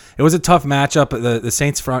 but it was a tough matchup. The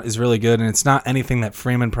Saints front is really good, and it's not anything that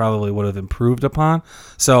Freeman probably would have improved upon.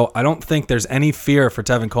 So I don't think there's any fear for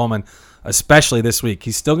Tevin Coleman, especially this week.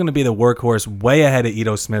 He's still going to be the workhorse way ahead of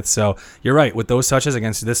Ito Smith. So you're right. With those touches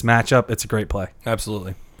against this matchup, it's a great play.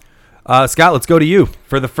 Absolutely. Scott, let's go to you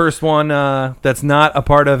for the first one that's not a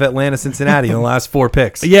part of Atlanta-Cincinnati in the last 4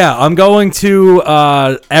 picks. Yeah, I'm going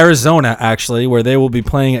to Arizona, actually, where they will be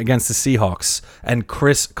playing against the Seahawks and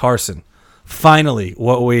Chris Carson. Finally,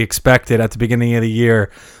 what we expected at the beginning of the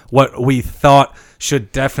year, what we thought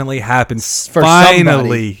should definitely happen,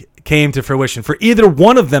 finally came to fruition for either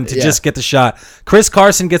one of them to just get the shot. Chris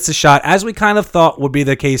Carson gets the shot, as we kind of thought would be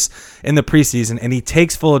the case in the preseason, and he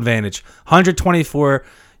takes full advantage. 124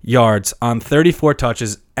 yards on 34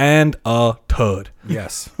 touches and a tud.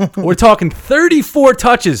 Yes. We're talking 34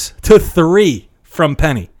 touches to 3 from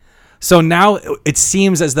Penny. So now it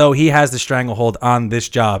seems as though he has the stranglehold on this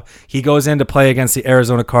job. He goes in to play against the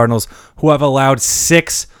Arizona Cardinals, who have allowed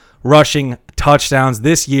 6 rushing touchdowns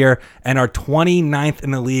this year and are 29th in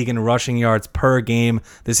the league in rushing yards per game.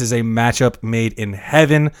 This is a matchup made in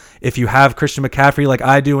heaven. If you have Christian McCaffrey like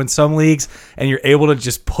I do in some leagues and you're able to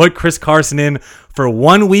just put Chris Carson in for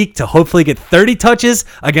 1 week to hopefully get 30 touches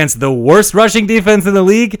against the worst rushing defense in the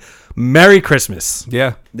league, Merry Christmas.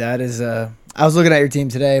 Yeah. That is I was looking at your team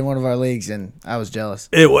today in one of our leagues, and I was jealous.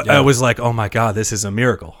 I was like, oh my God, this is a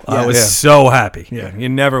miracle. I was Yeah. so happy. Yeah, you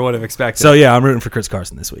never would have expected. So yeah, I'm rooting for Chris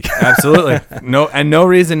Carson this week. Absolutely. No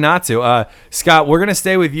reason not to. Scott, we're going to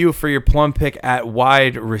stay with you for your plum pick at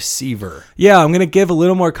wide receiver. Yeah, I'm going to give a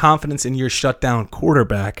little more confidence in your shutdown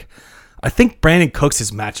quarterback. I think Brandon Cooks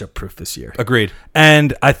is matchup proof this year. Agreed.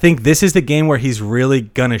 And I think this is the game where he's really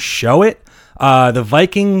going to show it. The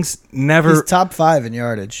Vikings never... He's top 5 in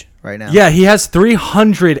yardage right now. Yeah, he has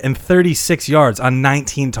 336 yards on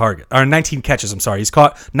 19 catches. I'm sorry. He's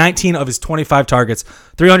caught 19 of his 25 targets,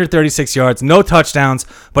 336 yards, no touchdowns,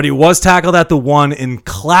 but he was tackled at the 1 in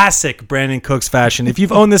classic Brandon Cooks fashion. If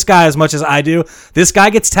you've owned this guy as much as I do, this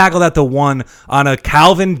guy gets tackled at the 1 on a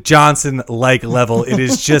Calvin Johnson-like level. It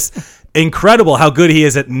is just incredible how good he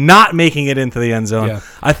is at not making it into the end zone. Yeah.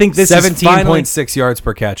 I think this is 17.6 yards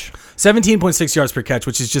per catch. 17.6 yards per catch,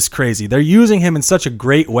 which is just crazy. They're using him in such a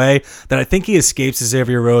great way that I think he escapes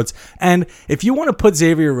Xavier Rhodes. And if you want to put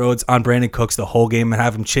Xavier Rhodes on Brandon Cooks the whole game and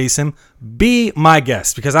have him chase him, be my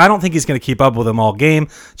guest, because I don't think he's going to keep up with him all game.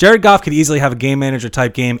 Jared Goff could easily have a game manager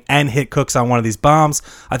type game and hit Cooks on one of these bombs.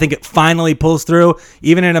 I think it finally pulls through.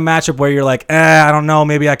 Even in a matchup where you're like, I don't know,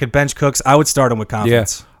 maybe I could bench Cooks, I would start him with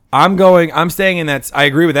confidence. Yeah. I'm staying in that. I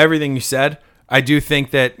agree with everything you said. I do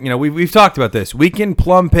think that, we've talked about this. We can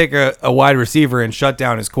plum pick a wide receiver and shut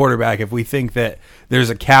down his quarterback if we think that there's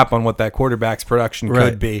a cap on what that quarterback's production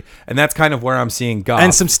could be. And that's kind of where I'm seeing Goff.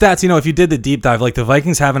 And some stats, if you did the deep dive, like the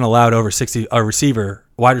Vikings haven't allowed over 60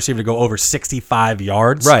 wide receiver to go over 65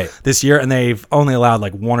 yards this year, and they've only allowed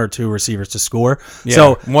like one or two receivers to score. Yeah.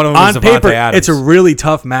 So one of them on was paper, Devontae Adams. it's a really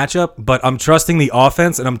tough matchup, but I'm trusting the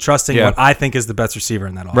offense, and I'm trusting what I think is the best receiver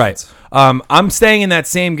in that offense. Right. I'm staying in that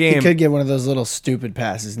same game. He could get one of those little stupid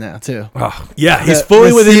passes now, too. Yeah, he's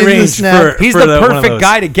fully within range. He's the perfect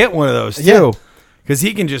guy to get one of those, too. Because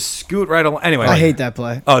he can just scoot right along. Anyway. I hate that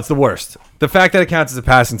play. Oh, it's the worst. The fact that it counts as a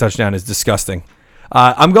passing touchdown is disgusting.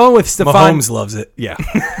 I'm going with Stephon. Mahomes loves it. Yeah.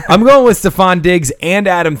 I'm going with Stephon Diggs and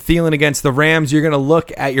Adam Thielen against the Rams. You're going to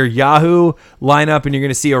look at your Yahoo lineup, and you're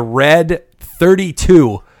going to see a red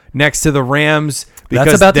 32 next to the Rams.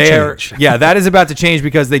 That's about to change. Yeah, that is about to change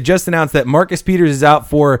because they just announced that Marcus Peters is out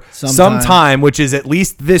for some time, which is at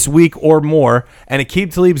least this week or more, and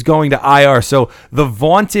Aqib Talib's going to IR. So the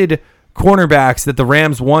vaunted cornerbacks that the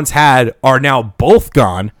Rams once had are now both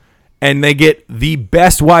gone, and they get the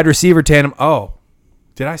best wide receiver tandem. Oh,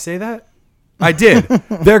 did I say that? I did.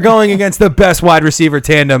 They're going against the best wide receiver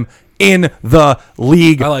tandem in the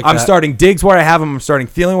league. I'm starting Diggs where I have him. I'm starting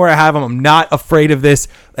Thielen where I have him. I'm not afraid of this.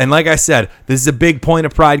 And like I said, this is a big point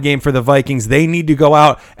of pride game for the Vikings. They need to go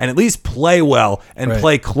out and at least play well and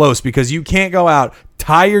play close, because you can't go out,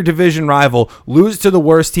 tie your division rival, lose to the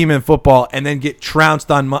worst team in football, and then get trounced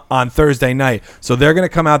on Thursday night. So they're going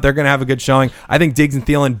to come out. They're going to have a good showing. I think Diggs and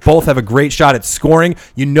Thielen both have a great shot at scoring.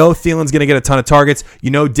 Thielen's going to get a ton of targets.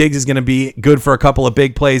 Diggs is going to be good for a couple of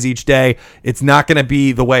big plays each day. It's not going to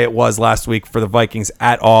be the way it was last week for the Vikings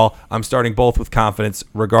at all. I'm starting both with confidence,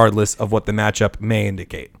 regardless of what the matchup may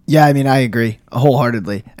indicate. Yeah, I mean, I agree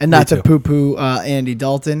wholeheartedly. And not to poo-poo Andy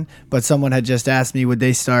Dalton, but someone had just asked me, would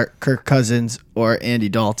they start Kirk Cousins or Andy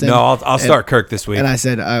Dalton? No, I'll start Kirk this week. And I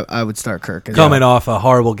said I would start Kirk. Coming off a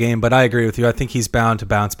horrible game, but I agree with you. I think he's bound to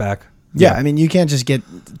bounce back. Yeah, I mean, you can't just get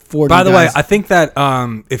 40 By the way, guys. I think that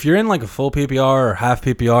if you're in like a full PPR or half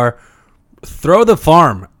PPR, throw the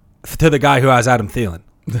farm to the guy who has Adam Thielen.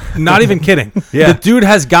 Not even kidding. The dude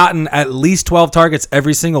has gotten at least 12 targets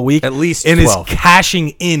every single week. At least 12. And is cashing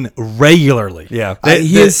in regularly. Yeah.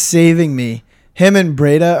 He is saving me. Him and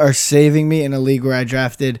Breda are saving me in a league where I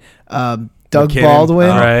drafted Doug McKinnon.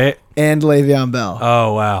 Baldwin and Le'Veon Bell.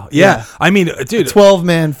 Oh, wow. Yeah. I mean, dude.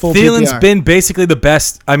 12-man full Thielen's PPR. been basically the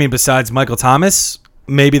best, besides Michael Thomas,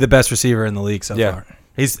 maybe the best receiver in the league so far.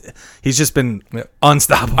 He's just been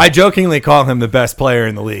unstoppable. I jokingly call him the best player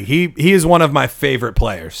in the league. He is one of my favorite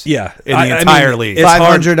players. Yeah, in the entire league. It's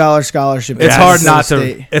 $500 scholarship. It's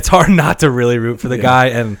hard not to really root for the guy,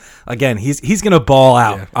 and again, he's gonna ball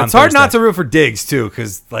out. Yeah. On it's hard Thursday. not to root for Diggs too,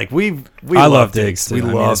 because like we I love Diggs too. We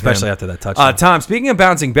love especially him. after that touchdown. Tom, speaking of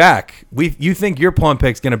bouncing back, you think your plum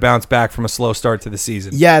pick's gonna bounce back from a slow start to the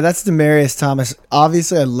season? Yeah, that's Demaryius Thomas.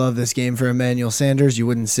 Obviously, I love this game for Emmanuel Sanders. You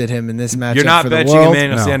wouldn't sit him in this matchup. You're not for the benching world.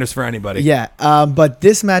 Emmanuel Sanders for anybody. Yeah, but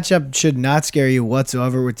this matchup should not scare you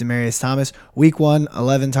whatsoever with Demaryius Thomas. Week 1,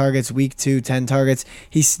 11 targets. Week 2, 10 targets.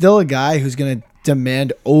 He's still a guy who's going to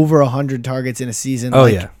demand over 100 targets in a season.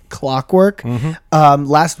 Clockwork.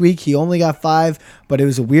 Last week he only got 5, but it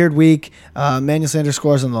was a weird week. Emmanuel Sanders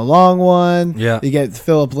scores on the long one. Yeah, you get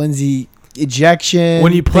Phillip Lindsay ejection.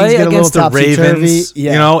 When you play against the Ravens,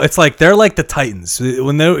 yeah. It's like they're like the Titans.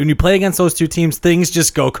 When you play against those two teams, things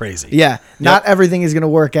just go crazy. Yeah, not everything is going to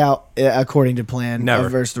work out according to plan Never.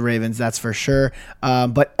 versus the Ravens, that's for sure.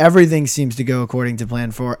 But everything seems to go according to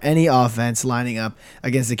plan for any offense lining up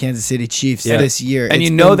against the Kansas City Chiefs this year. And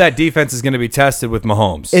that defense is going to be tested with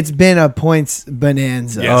Mahomes. It's been a points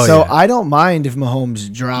bonanza. Yes. I don't mind if Mahomes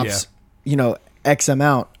drops, X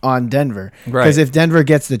amount on Denver. Because if Denver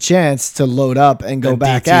gets the chance to load up and go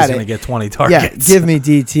back DT's at it. going to get 20 targets. Yeah, give me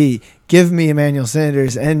DT. Give me Emmanuel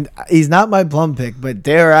Sanders. And he's not my plum pick, but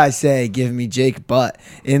dare I say, give me Jake Butt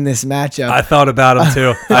in this matchup. I thought about him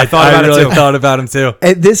too. I thought about him too.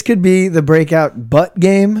 And this could be the breakout Butt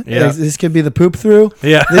game. Yeah. This could be the poop through.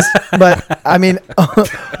 Yeah. But, I mean,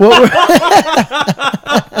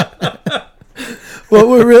 what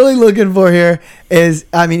we're really looking for here is,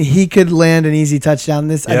 he could land an easy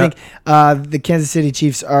touchdown. I think the Kansas City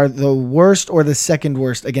Chiefs are the worst or the second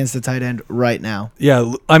worst against the tight end right now.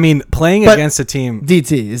 Yeah, playing against a team.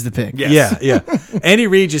 DT is the pick. Yes. Yeah. Andy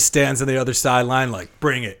Reid just stands on the other sideline like,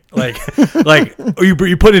 bring it. Like, are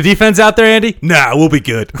you putting a defense out there, Andy? Nah, we'll be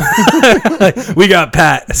good. We got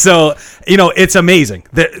Pat. So, it's amazing.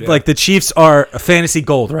 The Chiefs are fantasy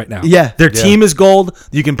gold right now. Yeah. Their team is gold.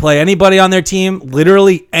 You can play anybody on their team,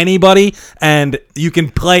 literally anybody, and you can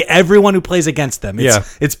play everyone who plays against them.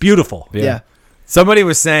 It's beautiful. Yeah. Somebody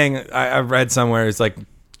was saying, I read somewhere, it's like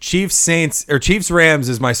Chiefs Saints or Chiefs Rams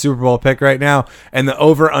is my Super Bowl pick right now, and the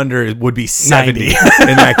over under would be 70 in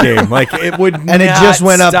that game. Like it would, and it just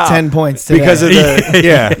went up 10 points today. because of the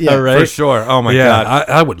Yeah, for right. sure. Oh my god.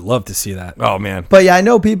 I would love to see that. Oh man. But yeah, I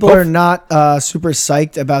know people are not super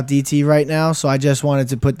psyched about DT right now, so I just wanted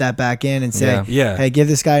to put that back in and say, Yeah. hey, give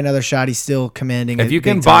this guy another shot. He's still commanding. If a you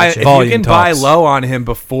can big buy, target if share. you Volume can buy talks. low on him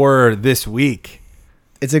before this week,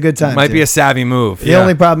 It's a good time. it might to. be a savvy move. The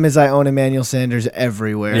only problem is I own Emmanuel Sanders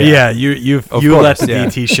everywhere. Yeah, you Of let course, the yeah.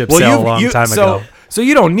 DT ship Well, sail a you've- long time so, ago. So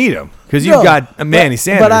you don't need him because No, you've got Manny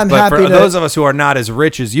Sanders. but I'm for happy to- those of us who are not as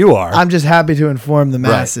rich as you are. I'm just happy to inform the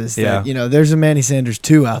masses that there's a Manny Sanders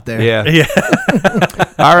 2 out there. yeah. Yeah.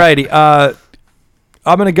 All righty.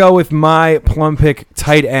 I'm going to go with my plum pick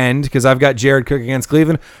tight end because I've got Jared Cook against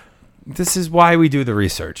Cleveland. This is why we do the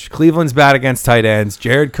research. Cleveland's bad against tight ends.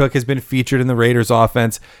 Jared Cook has been featured in the Raiders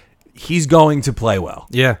offense. He's going to play well.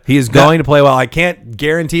 Yeah. He is going to play well. I can't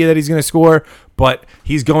guarantee that he's going to score, but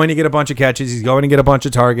he's going to get a bunch of catches. He's going to get a bunch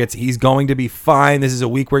of targets. He's going to be fine. This is a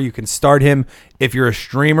week where you can start him. If you're a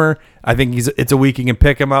streamer, I think it's a week you can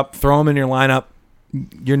pick him up, throw him in your lineup.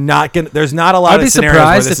 You're not gonna. There's not a lot I'd of be scenarios where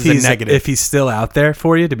surprised this if is a negative. he's still out there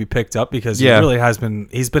for you to be picked up because he really has been.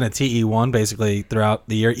 He's been a TE1 basically throughout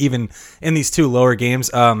the year, even in these 2 lower games.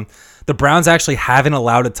 The Browns actually haven't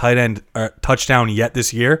allowed a tight end touchdown yet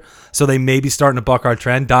this year, so they may be starting to buck our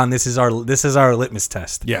trend. Don, this is our litmus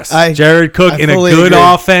test. Yes, Jared Cook I in a fully good agree.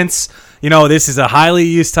 offense. This is a highly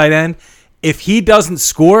used tight end. If he doesn't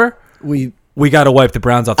score, we got to wipe the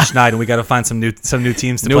Browns off the schneid, and we got to find some new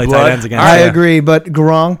teams to New play blood. tight ends against. I agree, but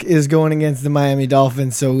Gronk is going against the Miami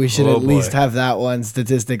Dolphins, so we should Oh, at least boy. have that one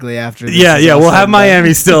statistically after this. Yeah, is all we'll said have and Miami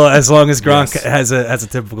done. still as long as Gronk Yes. has a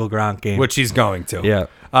typical Gronk game. which he's going to. Yeah.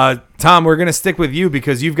 Tom, we're gonna stick with you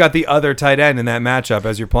because you've got the other tight end in that matchup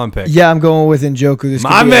as your plum pick. Yeah, I'm going with Njoku.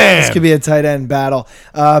 This could be a tight end battle.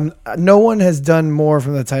 No one has done more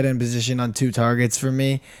from the tight end position on 2 targets for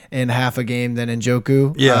me in half a game than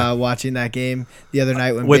Njoku. Yeah. Watching that game the other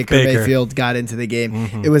night when With Baker. Mayfield got into the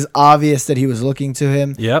game, it was obvious that he was looking to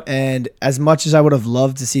him. Yep. And as much as I would have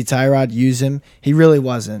loved to see Tyrod use him, he really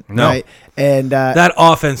wasn't. No. Right. And That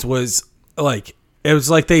offense was like it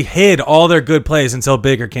was like they hid all their good plays until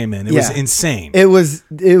Baker came in. It was insane. It was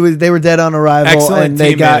they were dead on arrival. Excellent and they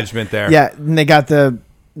team got, management there. Yeah, and they got the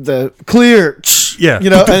clear. Yeah.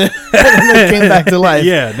 and they came back to life.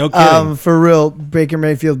 Yeah, no kidding. For real, Baker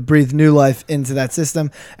Mayfield breathed new life into that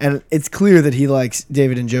system, and it's clear that he likes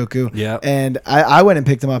David Njoku. Yeah. And I went and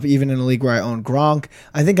picked him up even in a league where I own Gronk.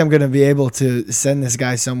 I think I'm going to be able to send this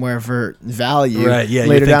guy somewhere for value Right, yeah,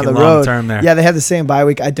 later you're down the thinking road. long-term there. Yeah, they have the same bye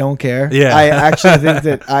week. I don't care. Yeah. I actually think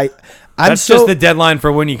that I'm That's so, just the deadline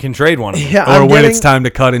for when you can trade one of them. yeah, or I'm when getting- it's time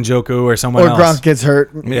to cut Njoku or someone or else. Gronk gets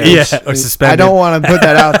hurt. Yeah, or suspended. I don't want to put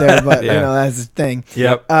that out there, but Yeah. that's the thing.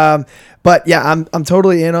 Yep. But yeah, I'm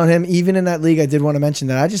totally in on him. Even in that league, I did want to mention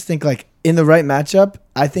that I just think like in the right matchup,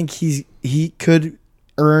 I think he could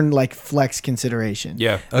earn like flex consideration.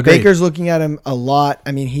 Yeah. Agreed. Baker's looking at him a lot.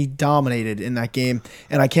 I mean, he dominated in that game,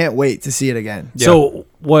 and I can't wait to see it again. So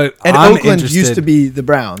what And I'm Oakland interested, used to be the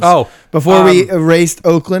Browns. Oh, before we erased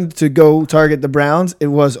Oakland to go target the Browns, it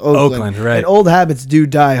was Oakland. Oakland, right. And old habits do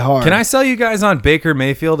die hard. Can I sell you guys on Baker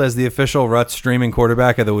Mayfield as the official RUTS streaming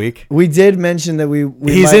quarterback of the week? We did mention that we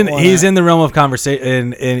he's might wanna- in the realm of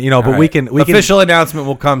conversation, and but All we right. can official announcement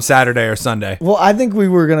will come Saturday or Sunday. Well, I think we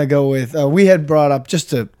were gonna go with. We had brought up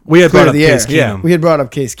just to We had clear brought up the air. Case Keenum. We had brought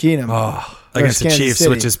up Case Keenum against the Kansas Chiefs, City.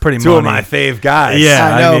 which is pretty Two of money. my fave guys.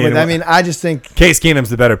 Yeah. I know, I mean, but I mean, I just think Case Keenum's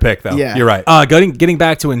the better pick, though. Yeah. You're right. Getting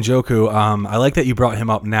back to Njoku, I like that you brought him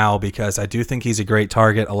up now because I do think he's a great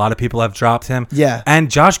target. A lot of people have dropped him. Yeah.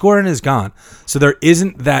 And Josh Gordon is gone. So there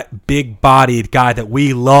isn't that big-bodied guy that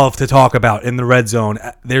we love to talk about in the red zone.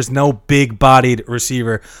 There's no big-bodied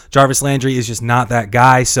receiver. Jarvis Landry is just not that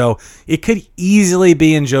guy. So it could easily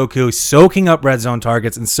be Njoku soaking up red zone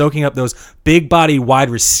targets and soaking up those big-bodied wide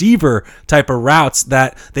receiver type of routes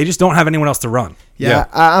that they just don't have anyone else to run. yeah,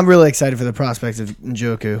 I'm really excited for the prospects of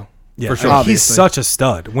Njoku. Yeah, For sure. He's Obviously. such a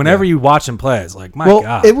stud. Whenever you watch him play, it's like, my Well,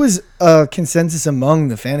 God. it was a consensus among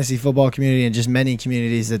the fantasy football community and just many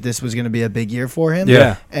communities that this was going to be a big year for him.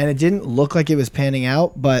 Yeah. And it didn't look like it was panning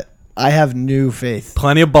out, but I have new faith.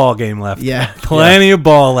 Plenty of ball game left. Yeah. Plenty of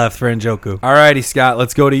ball left for Njoku. All righty, Scott,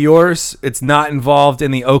 let's go to yours. It's not involved in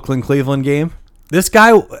the Oakland-Cleveland game. This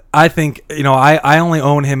guy, I think, I only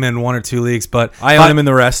own him in 1 or 2 leagues, but I own him in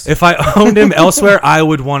the rest. If I owned him elsewhere, I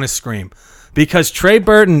would want to scream because Trey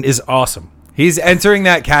Burton is awesome. He's entering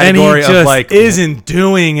that And category he just of like isn't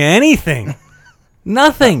doing anything.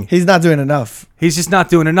 Nothing. He's not doing enough. He's just not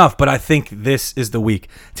doing enough, but I think this is the week.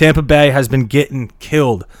 Tampa Bay has been getting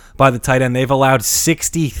killed by the tight end. They've allowed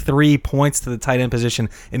 63 points to the tight end position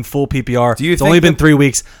in full PPR. It's only been 3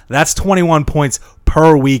 weeks. That's 21 points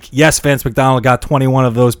per week. Yes, Vance McDonald got 21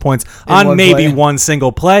 of those points on maybe one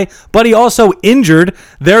single play, but he also injured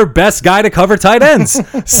their best guy to cover tight ends.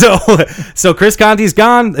 So Chris Conte's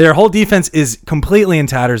gone. Their whole defense is completely in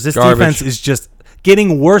tatters. This defense is just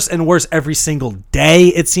getting worse and worse every single day,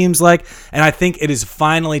 it seems like. And I think it is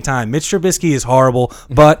finally time. Mitch Trubisky is horrible,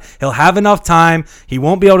 but he'll have enough time. He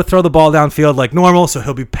won't be able to throw the ball downfield like normal, so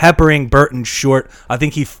he'll be peppering Burton short. I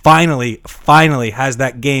think he finally has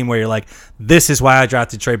that game where you're like, this is why I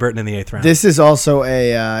drafted Trey Burton in the 8th round. This is also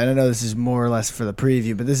I don't know, this is more or less for the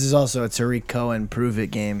preview, but this is also a Tariq Cohen prove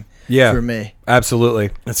it game for me.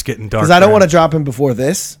 Absolutely. It's getting dark. Because I don't want to drop him before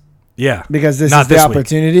this. Yeah. Because this is the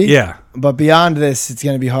opportunity. Yeah. But beyond this, it's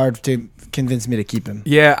going to be hard to convince me to keep him.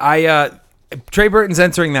 Yeah, Trey Burton's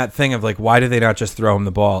entering that thing of like, why do they not just throw him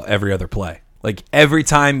the ball every other play? Like every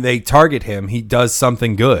time they target him, he does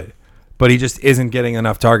something good. But he just isn't getting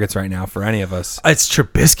enough targets right now for any of us. It's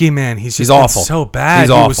Trubisky, man. He's awful. So bad.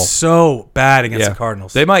 He was so bad against the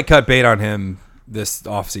Cardinals. They might cut bait on him this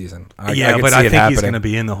offseason. I think he's going to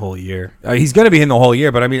be in the whole year. He's going to be in the whole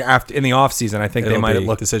year, but I mean, after in the offseason, I think they might have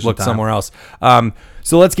looked somewhere else.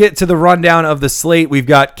 So let's get to the rundown of the slate. We've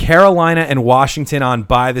got Carolina and Washington on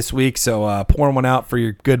bye this week, so pour one out for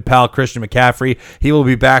your good pal Christian McCaffrey. He will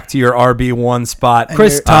be back to your RB1 spot. And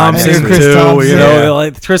Chris Thompson,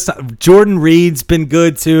 too. Jordan Reed's been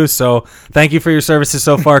good, too, so thank you for your services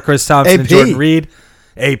so far, Chris Thompson and Jordan Reed.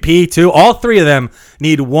 AP too. All three of them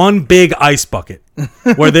need one big ice bucket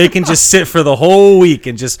where they can just sit for the whole week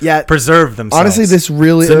and just preserve themselves. Honestly,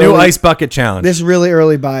 it's a new ice bucket challenge. This really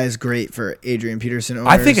early buy is great for Adrian Peterson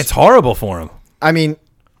owners. I think it's horrible for him. I mean,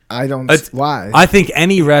 I don't. Why? I think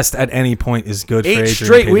any rest at any point is good for Adrian Peterson. 8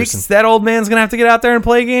 straight weeks. That old man's gonna have to get out there and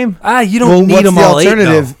play a game. You don't need him all 8.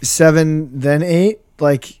 Alternative 7 then 8.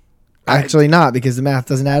 Like. Actually not, because the math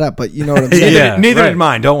doesn't add up, but you know what I'm saying. Neither did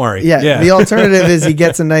mine, don't worry. Yeah, the alternative is he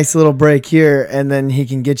gets a nice little break here, and then he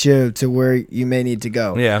can get you to where you may need to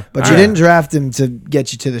go. Yeah. But you didn't draft him to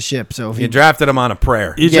get you to the ship. So you drafted him on a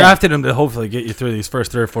prayer. You drafted him to hopefully get you through these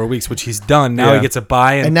first 3 or 4 weeks, which he's done. Now he gets a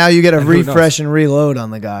buy. And now you get a refresh and reload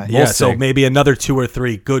on the guy. Yeah, so maybe another 2 or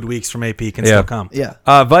 3 good weeks from AP can still come.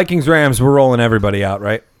 Yeah. Vikings-Rams, we're rolling everybody out,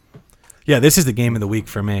 right? Yeah, this is the game of the week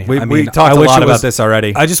for me. We talked a lot about this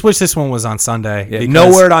already. I just wish this one was on Sunday. Yeah,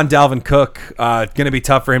 no word on Dalvin Cook. Going to be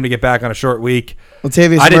tough for him to get back on a short week.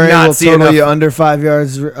 Latavius Murray will total you under 5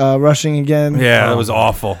 yards rushing again. Yeah, that was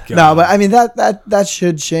awful. God. No, but I mean, that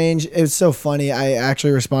should change. It's so funny. I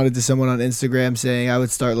actually responded to someone on Instagram saying I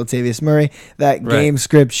would start Latavius Murray. That game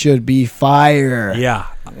script should be fire. Yeah.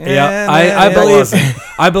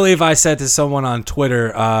 I believe I said to someone on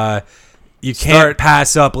Twitter, you can't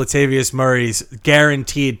pass up Latavius Murray's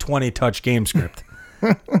guaranteed 20-touch game script.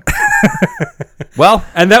 Well,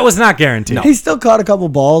 and that was not guaranteed. No. He still caught a couple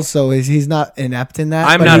balls, so he's not inept in that.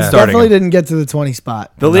 I'm not he starting definitely him. Didn't get to the 20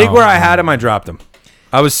 spot. The league where I had him, I dropped him.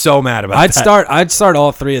 I was so mad about that. I'd start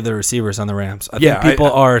all 3 of the receivers on the Rams. I think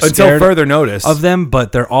people are scared until further notice of them,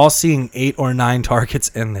 but they're all seeing 8 or 9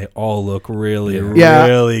 targets, and they all look really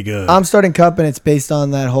good. I'm starting Kupp, and it's based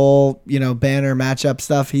on that whole banner matchup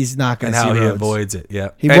stuff. He's not going to see Rhodes. Rhodes. He avoids it. Yeah,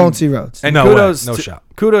 he won't see Rhodes. And no shot.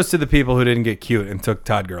 Kudos to the people who didn't get cute and took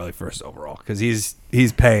Todd Gurley first overall, because he's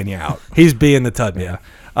paying you out. He's being the Tud man.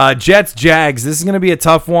 Jets, Jags. This is going to be a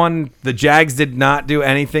tough one. The Jags did not do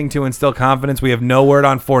anything to instill confidence. We have no word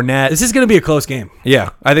on Fournette. This is going to be a close game.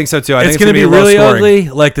 Yeah, I think so too. I think it's going to be really ugly,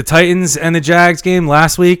 like the Titans and the Jags game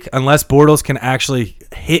last week, unless Bortles can actually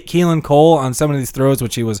hit Keelan Cole on some of these throws,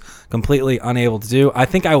 which he was completely unable to do. I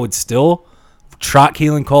think I would still trot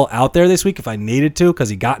Keelan Cole out there this week if I needed to, because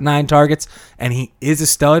he got 9 targets and he is a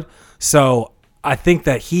stud. So I think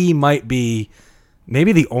that he might be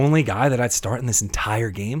maybe the only guy that I'd start in this entire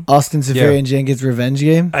game. Austin Seferian Jenkins revenge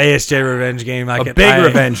game. ASJ revenge game.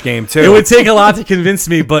 Revenge game too. It would take a lot to convince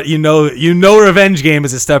me, but you know, revenge game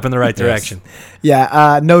is a step in the right direction.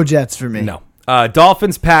 Yeah, no Jets for me. No.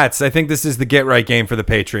 Dolphins, Pats. I think this is the get right game for the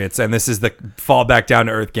Patriots, and this is the fall back down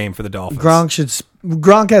to earth game for the Dolphins.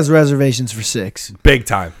 Gronk has reservations for 6. Big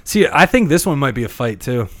time. See, I think this one might be a fight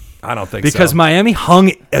too. I don't think because so. Miami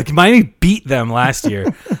beat them last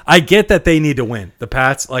year. I get that they need to win. The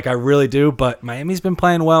Pats, I really do, but Miami's been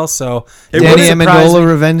playing well, so Danny Amendola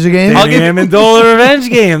revenge game. Amendola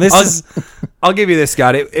revenge game. I'll give you this,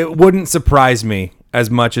 Scott. It wouldn't surprise me as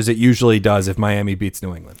much as it usually does if Miami beats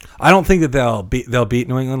New England. I don't think that they'll beat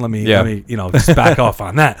New England. Let me just back off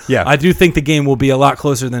on that. Yeah. I do think the game will be a lot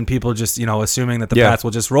closer than people just assuming that the Pats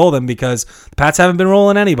will just roll them, because the Pats haven't been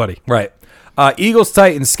rolling anybody. Right. Eagles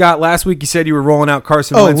Titans. Scott, last week you said you were rolling out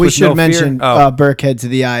Carson Wentz. We with should no mention fear. Burkhead to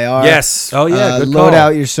the IR. Yes. Oh yeah. Good Load call.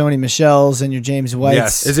 out your Sony Michels and your James Whites.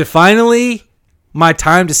 Yes. Is it finally my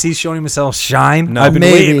time to see Shoney Michel shine? No. I've been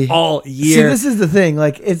Maybe. waiting all See, year. this is the thing.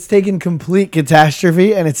 Like, it's taken complete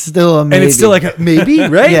catastrophe, and it's still a maybe. And it's still like a maybe,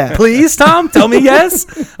 right? Yeah. Please, Tom, tell me yes.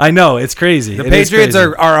 I know it's crazy. The It is Patriots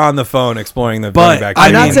crazy. are on the phone exploring the But running back.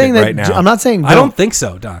 I'm not market saying that. right now. I'm not saying. I don't think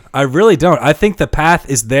so, Don. I really don't. I think the path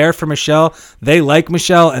is there for Michelle. They like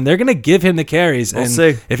Michelle, and they're going to give him the carries. We'll and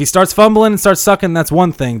see. If he starts fumbling and starts sucking, that's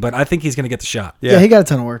one thing. But I think he's going to get the shot. Yeah, he got a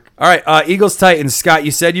ton of work. All right, Eagles Titans. Scott,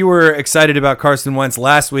 you said you were excited about Carson Wentz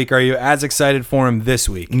last week. Are you as excited for him this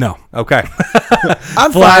week? No. Okay.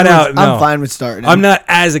 I'm Flat fine out, with, no. I'm fine with starting. I'm not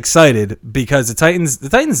as excited because the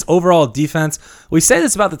Titans' overall defense, we say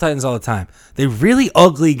this about the Titans all the time. They really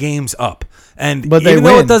ugly games up. And But they even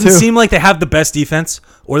though win, it doesn't too. seem like they have the best defense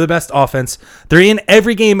or the best offense, they're in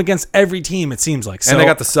every game against every team, it seems like. So And they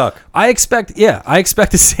got the suck. I expect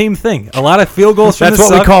the same thing. A lot of field goals from That's the what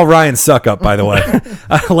suck. we call Ryan Suck Up, by the way.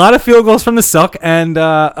 A lot of field goals from the suck, and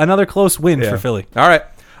another close win for Philly. All right.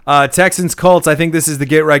 Texans Colts. I think this is the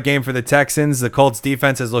get right game for the Texans. The Colts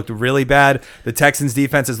defense has looked really bad. The Texans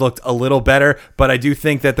defense has looked a little better, but I do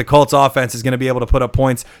think that the Colts offense is going to be able to put up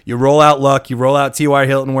points. You roll out Luck, you roll out T.Y.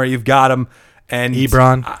 Hilton where you've got him, and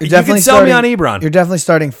Ebron. You can sell me on Ebron. You're definitely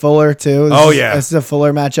starting Fuller too. This is a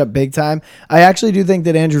Fuller matchup, big time. I actually do think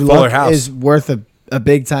that Andrew Fuller Luck house. is worth a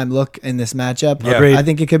big time look in this matchup. Yeah. Agreed. I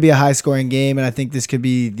think it could be a high scoring game, and I think this could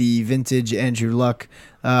be the vintage Andrew Luck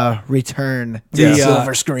return to the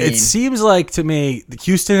silver screen. It seems like to me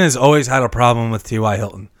Houston has always had a problem with T.Y.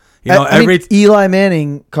 Hilton. I mean, Eli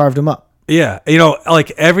Manning carved him up. Yeah,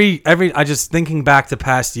 like every I just thinking back to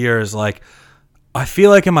past years, like I feel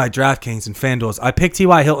like in my DraftKings and FanDuels, I picked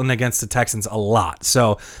T.Y. Hilton against the Texans a lot.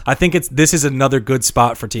 So I think this is another good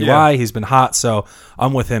spot for T.Y. Yeah. He's been hot, so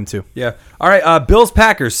I'm with him too. Yeah. All right. Bills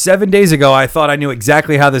Packers. 7 days ago, I thought I knew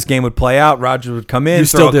exactly how this game would play out. Rodgers would come in, You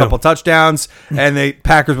throw still a do. couple touchdowns, and the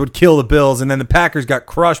Packers would kill the Bills. And then the Packers got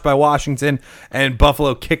crushed by Washington, and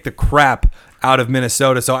Buffalo kicked the crap out of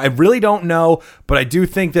Minnesota. So I really don't know, but I do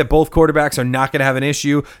think that both quarterbacks are not going to have an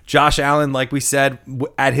issue. Josh Allen, like we said,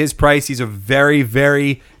 at his price, he's a very,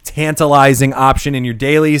 very tantalizing option in your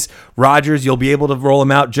dailies. Rodgers, you'll be able to roll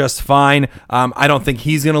him out just fine. I don't think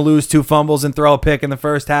he's going to lose 2 fumbles and throw a pick in the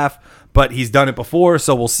first half, but he's done it before,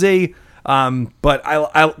 so we'll see. But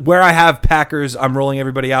I where I have Packers, I'm rolling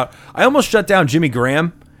everybody out. I almost shut down Jimmy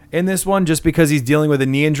Graham in this one just because he's dealing with a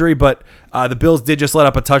knee injury, but the Bills did just let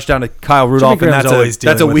up a touchdown to Kyle Rudolph, and Graham's always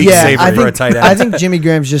that's a dealing weak with saver for a tight end. I think Jimmy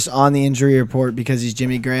Graham's just on the injury report because he's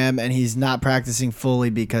Jimmy Graham, and he's not practicing fully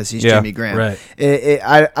because he's Jimmy Graham. right.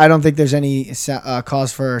 I don't think there's any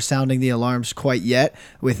cause for sounding the alarms quite yet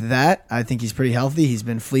with that. I think he's pretty healthy. He's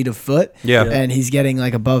been fleet of foot, and he's getting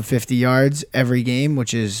like above 50 yards every game,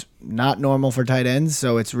 which is not normal for tight ends.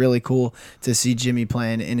 So it's really cool to see Jimmy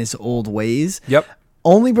playing in his old ways. Yep.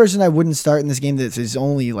 Only person I wouldn't start in this game that is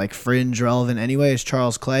only like fringe relevant anyway is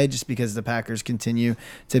Charles Clay, just because the Packers continue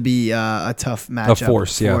to be a tough matchup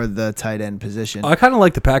force, for the tight end position. I kind of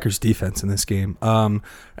like the Packers defense in this game.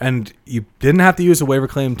 And you didn't have to use a waiver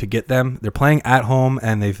claim to get them. They're playing at home,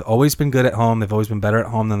 and they've always been good at home. They've always been better at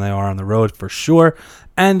home than they are on the road for sure.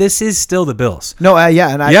 And this is still the Bills.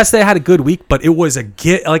 Yes, they had a good week, but it was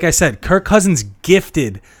like I said, Kirk Cousins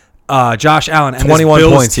gifted Josh Allen and 21 this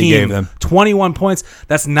Bills points he team, gave them. 21 points.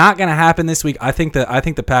 That's not going to happen this week. I think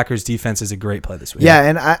the Packers defense is a great play this week. Yeah,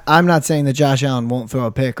 and I'm not saying that Josh Allen won't throw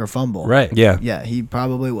a pick or fumble. Right. Yeah, he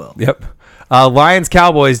probably will. Yep. Lions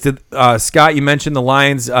Cowboys. Scott, you mentioned the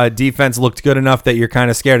Lions defense looked good enough that you're kind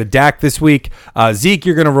of scared of Dak this week. Zeke,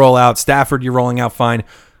 you're going to roll out. Stafford, you're rolling out fine.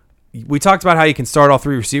 We talked about how you can start all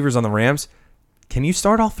 3 receivers on the Rams. Can you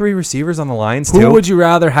start all 3 receivers on the Lions too? Who would you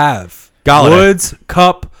rather have? Galladay. Woods,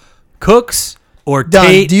 Kupp, Cooks, or Don,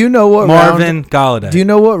 Tate? do you know what Marvin Galladay? Do you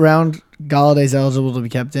know what round Galladay's eligible to be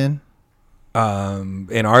kept in?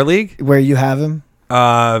 In our league? Where you have him?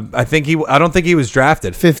 I don't think he was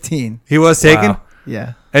drafted. 15. He was taken Wow.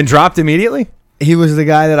 Yeah. and dropped immediately? He was the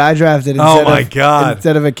guy that I drafted Oh, my God.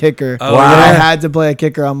 instead of a kicker. Oh, Wow. I yeah. had to play a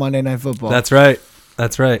kicker on Monday Night Football. That's right.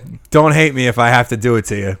 That's right. Don't hate me if I have to do it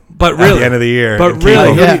to you. But At really, the end of the year. But And really,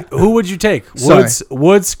 keep- Yeah. who would you take? Sorry.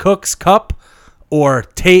 Woods, Cooks, Kupp, or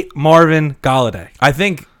Tate, Marvin, Galladay? I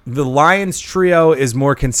think The Lions trio is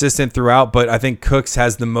more consistent throughout, but I think Cooks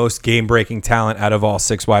has the most game-breaking talent out of all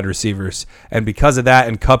 6 wide receivers. And because of that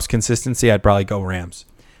and Kupp's consistency, I'd probably go Rams.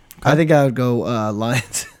 I think I would go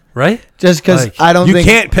Lions. Right? Just because Like, I don't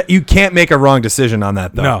think You can't make a wrong decision on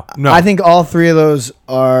that, though. No. I think all 3 of those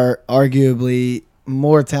are arguably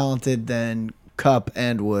more talented than Kupp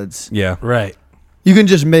and Woods. Yeah. Right. You can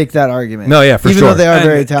just make that argument. No, yeah, for Even sure. though they are And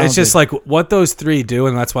very talented. it's just like what those 3 do,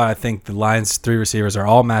 and that's why I think the Lions' 3 receivers are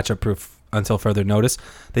all matchup proof until further notice.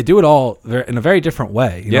 They do it all in a very different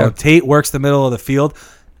way. You know, Tate works the middle of the field,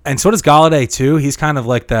 and so does Galladay too. He's kind of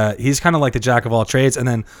like the jack of all trades. And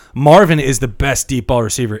then Marvin is the best deep ball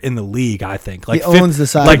receiver in the league, I think. Like he owns the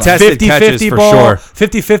sideline. like tested 50-50 for ball, sure.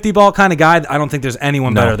 50-50 ball kind of guy. I don't think there's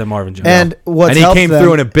anyone better than Marvin Jones. And what's And he helped came them,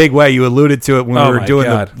 through in a big way. You alluded to it when Oh we were my doing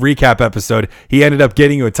God. the recap episode. He ended up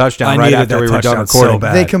getting you a touchdown I right needed after that we were done touchdown so recording.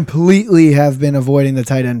 bad. they completely have been avoiding the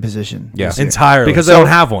tight end position. Yeah. entirely. Because they don't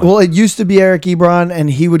have one. Well, it used to be Eric Ebron, and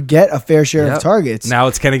he would get a fair share Yep. of targets. Now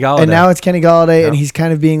it's Kenny Galladay. And now it's Kenny Galladay, and he's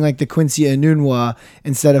kind of being like the Quincy Enunwa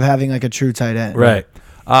instead of having like a true tight end. right.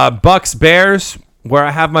 Bucks Bears, where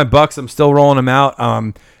I have my Bucks, I'm still rolling them out.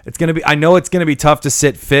 It's gonna be. I know it's gonna be tough to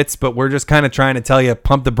sit Fitz, but we're just kind of trying to tell you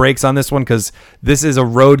pump the brakes on this one because this is a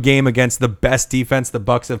road game against the best defense the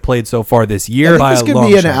Bucks have played so far this I year. think By this a could long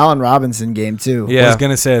be an shot. Allen Robinson game too. I Yeah, was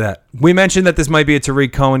gonna say that. we mentioned that this might be a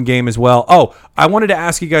Tariq Cohen game as well. Oh, I wanted to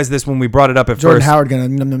ask you guys this when we brought it up at Jordan first. Howard gonna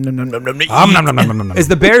Is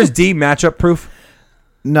the Bears D matchup proof?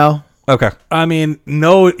 no. Okay. I mean,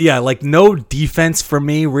 no defense for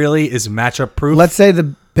me really is matchup proof. Let's say the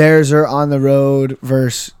Bears are on the road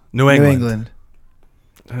versus New England.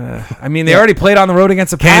 I mean, they already played on the road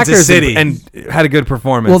against the Kansas Packers City. and had a good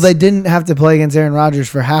performance. Well, they didn't have to play against Aaron Rodgers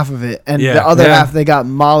for half of it, and Yeah. the other Yeah. half they got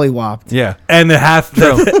mollywopped. yeah. And the half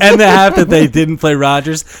that they didn't play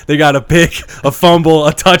Rodgers, they got a pick, a fumble,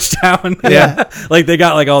 a touchdown. Yeah. Like they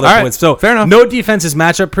got like all their All right. points. So Fair enough. no defense is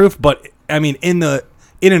matchup proof, but I mean in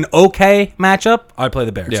an okay matchup, I'd play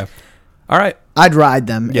the Bears. Yeah. All right. I'd ride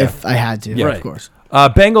them Yeah. if I had to. Yeah. Of Right. course.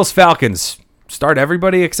 Bengals Falcons. Start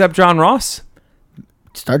everybody except John Ross.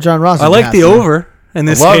 Start John Ross. I if you like have the to. over in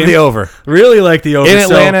this Love game. the over. Really like the over. In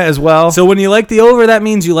So- Atlanta as well. So when you like the over, that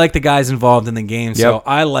means you like the guys involved in the game. So Yep.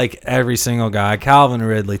 I like every single guy: Calvin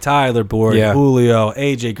Ridley, Tyler Boyd, Yeah. Julio,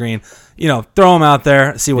 AJ Green. You know, throw them out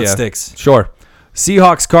there, see what Yeah. sticks. Sure.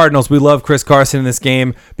 Seahawks Cardinals. We love Chris Carson in this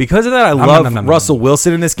game. Because of that, I love Russell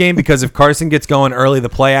Wilson in this game because if Carson gets going early, the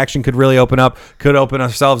play action could really open up. Could open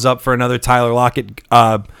ourselves up for another Tyler Lockett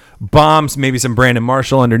bombs, maybe some Brandon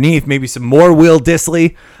Marshall underneath, maybe some more Will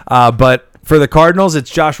Dissly. But for the Cardinals, it's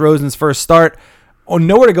Josh Rosen's first start. Oh,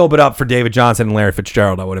 nowhere to go but up for David Johnson and Larry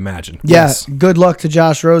Fitzgerald, I would imagine. Yeah. Good luck to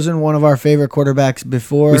Josh Rosen, one of our favorite quarterbacks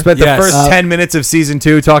before. We spent the Yes. first 10 minutes of season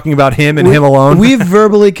 2 talking about him and him alone. We've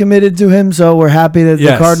verbally committed to him, so we're happy that the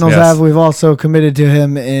Yes, Cardinals yes. have. We've also committed to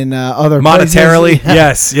him in other Monetarily.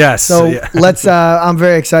 places. Yes. So Yeah. let's. I'm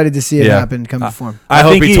very excited to see it Yeah. happen come to form. I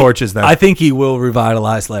hope think he torches them. I think he will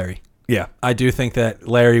revitalize Larry. Yeah. I do think that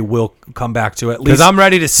Larry will come back to at least. Because I'm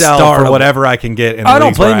ready to sell start for a- whatever I can get in the I don't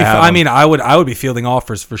leagues where blame you. have I him. mean, I would be fielding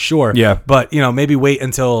offers for sure. Yeah. But maybe wait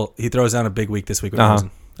until he throws down a big week this week with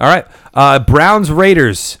Rosen. All right. Browns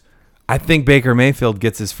Raiders. I think Baker Mayfield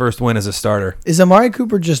gets his first win as a starter. Is Amari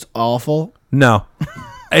Cooper just awful? No.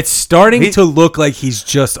 It's starting to look like he's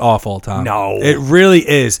just awful, Tom. No. It really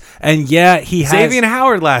is. And yeah, he has. Xavier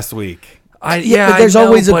Howard last week. Yeah, but there's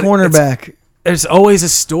always a cornerback. There's always a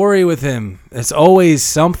story with him. It's always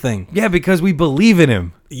something. Yeah, because we believe in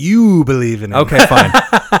him. You believe in him. Okay, fine.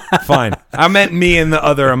 Fine. I meant me and the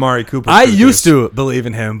other Amari Cooper. I truthers. used to believe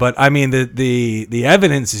in him, but I mean the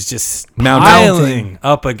evidence is just Mounting. piling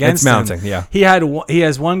up against It's mounting, him. yeah. He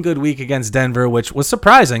has one good week against Denver, which was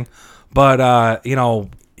surprising, but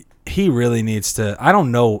he really needs to. I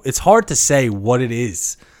don't know. It's hard to say what it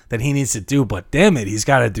is that he needs to do, but damn it, he's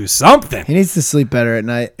got to do something. He needs to sleep better at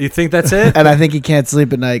night. You think that's it? And I think he can't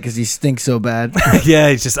sleep at night because he stinks so bad. Yeah,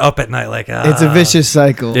 he's just up at night like It's a vicious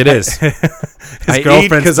cycle. It is. His I eat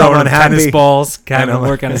girlfriend's 'cause I'm throwing him unhappy. tennis balls, kind I of know.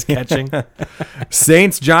 work on his catching.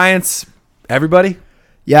 Saints, Giants, everybody.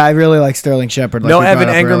 Yeah, I really like Sterling Shepard. Like No we Evan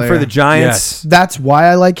brought up Engram for earlier. the Giants. That's why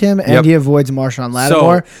I like him, and Yep. he avoids Marshawn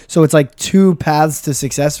Lattimore. So it's like two paths to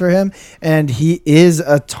success for him, and he is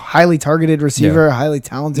a highly targeted receiver, a highly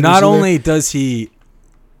talented Not receiver. only does he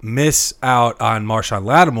miss out on Marshawn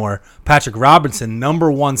Lattimore, Patrick Robinson,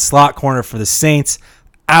 number one slot corner for the Saints,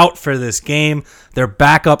 out for this game. Their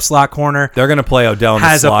backup slot corner They're going to play Odell in the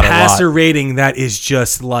has a slot passer lot. rating that is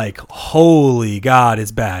just like, holy God,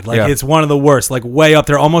 it's bad. Like, Yeah. it's one of the worst. Like, way up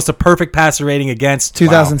there. Almost a perfect passer rating against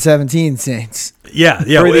 2017 Saints. Yeah.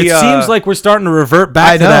 For It the, seems like we're starting to revert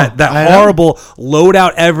back to I that know. horrible load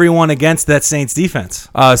out everyone against that Saints defense.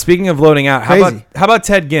 Speaking of loading out, Crazy. how about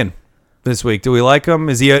Ted Ginn this week? Do we like him?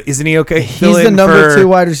 Isn't he okay? He's the number 2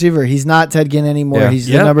 wide receiver. He's not Ted Ginn anymore. Yeah. He's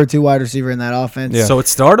Yeah. the number 2 wide receiver in that offense. Yeah. So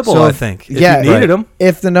it's startable, So I if- think. If yeah, you needed right. him.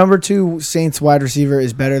 If the number 2 Saints wide receiver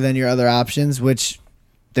is better than your other options, which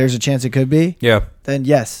there's a chance it could be, Yeah. then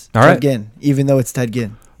yes, All Ted right. Ginn, even though it's Ted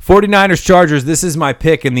Ginn. 49ers Chargers. This is my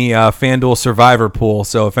pick in the FanDuel Survivor pool.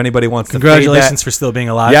 So if anybody wants to fade Congratulations that, for still being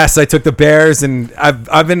alive. yes, I took the Bears, and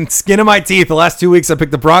I've been skinning my teeth the last 2 weeks. I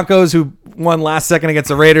picked the Broncos, who won last second against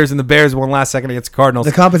the Raiders, and the Bears won last second against the Cardinals.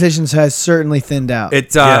 The competition has certainly thinned out.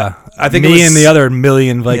 I think me it was, and the other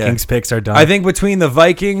million Vikings picks are done. I think between the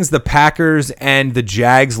Vikings, the Packers, and the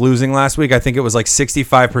Jags losing last week, I think it was like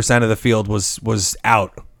 65% of the field was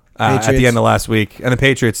out at the Patriots. end of last week, and the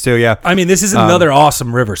Patriots too. Yeah, this is another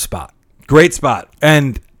awesome river spot. great spot.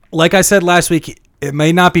 And like I said last week, it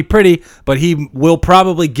may not be pretty, but he will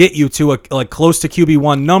probably get you to close to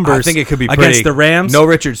QB1 numbers. I think it could be against pretty. the Rams. No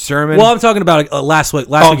Richard Sherman. Well, I'm talking about last week.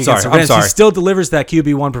 Last Oh, week I'm against sorry, the Rams, I'm sorry. he still delivers that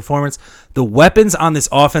QB1 performance. The weapons on this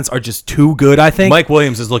offense are just too good. I think. Mike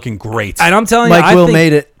Williams is looking great. and I'm telling you, Mike I Will think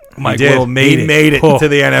made it. Mike He did. Will made He it. made it Oh. to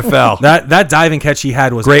the NFL. That diving catch he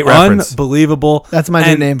had was Great reference. unbelievable. That's my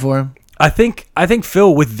new And name for him. I think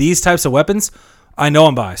Phil, with these types of weapons, I know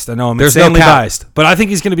I'm biased. I know I'm There's no insanely cap. biased, but I think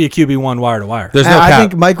he's going to be a QB1 wire to wire. There's no I cap.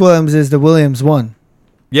 think Mike Williams is the Williams 1.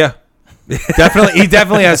 Yeah, definitely. He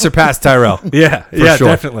definitely has surpassed Tyrell. Yeah, sure.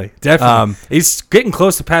 definitely. He's getting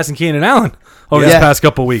close to passing Keenan Allen over Yeah. these past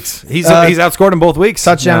couple weeks. He's outscored him both weeks.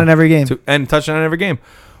 Touchdown in every game. And touchdown in every game.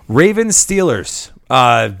 Ravens Steelers.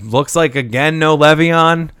 Looks like again no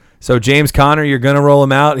Le'Veon. So James Conner, you're gonna roll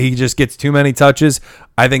him out. He just gets too many touches.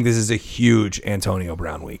 I think this is a huge Antonio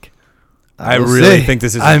Brown week. I We'll really see. think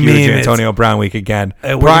this is a I huge mean, Antonio Brown week again.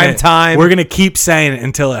 We're Prime gonna- time. We're gonna keep saying it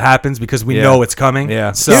until it happens because we Yeah. know it's coming.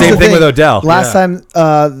 Yeah. So Here's Same the thing with Odell. Last time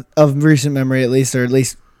of recent memory, at least, or at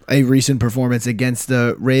least a recent performance against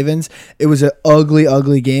the Ravens, it was an ugly,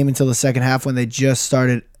 ugly game until the second half when they just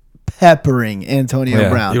started peppering Antonio Yeah,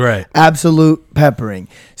 Brown. you're right. Absolute peppering.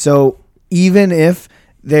 So even if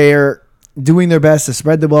they're doing their best to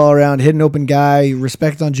spread the ball around, hit an open guy,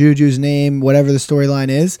 respect on Juju's name, whatever the storyline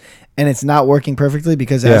is, and it's not working perfectly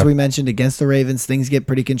because, as Yeah. we mentioned, against the Ravens, things get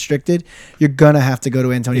pretty constricted, you're going to have to go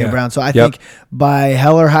to Antonio Yeah. Brown. So I Yep. think by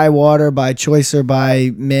hell or high water, by choice or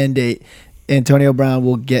by mandate, Antonio Brown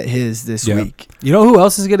will get his this Yeah. week. you know who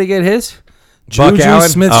else is gonna get his? Buck Juju Allen?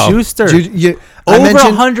 Smith-Schuster. I Over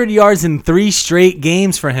mentioned 100 yards in 3 straight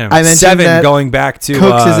games for him. I mentioned 7 that going back to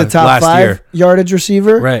Cooks is a top last 5 year. yardage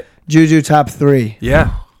receiver. Right. Juju top 3.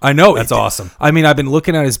 Yeah, I know. That's awesome. I mean, I've been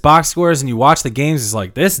looking at his box scores, and you watch the games. It's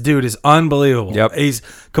like, this dude is unbelievable. Yep. He's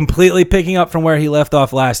completely picking up from where he left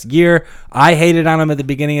off last year. I hated on him at the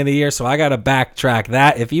beginning of the year, so I got to backtrack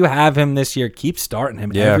that. If you have him this year, keep starting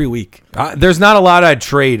him Yeah. every week. There's not a lot I'd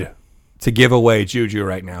trade to give away Juju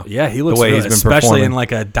right now. Yeah, he looks the way good, he's been especially performing. in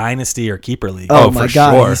like a dynasty or keeper league. Oh, Oh, my for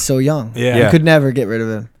God, sure. he's so young. Yeah. You could never get rid of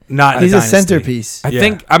him. Not in He's a dynasty. centerpiece. I Yeah.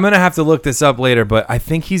 think I'm going to have to look this up later, but I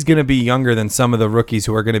think he's going to be younger than some of the rookies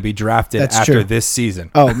who are going to be drafted That's after true. this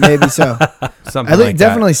season. Oh, maybe so. Something I think like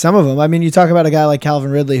definitely some of them. I mean, you talk about a guy like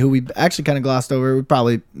Calvin Ridley, who we actually kind of glossed over. We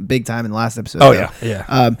probably big time in the last episode. Oh, though.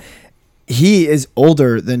 Yeah. He is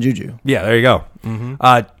older than Juju. that. Yeah, there you go.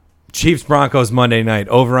 Chiefs Broncos Monday night,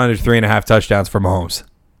 over under 3.5 touchdowns for Mahomes.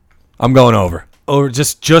 I'm going over. Or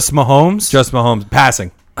just Mahomes? Just Mahomes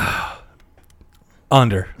passing.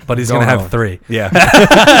 under, but he's going to Going have over. 3. Yeah.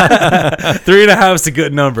 3.5 is a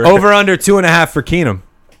good number. Over under 2.5 for Keenum.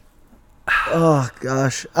 Oh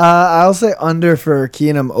gosh, I'll say under for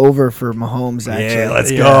Keenum, over for Mahomes. Actually, let's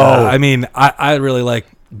Yeah, go. I mean, I really like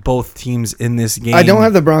both teams in this game. I don't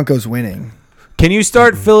have the Broncos winning. Can you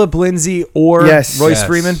start Philip Lindsay or Yes. Royce Yes.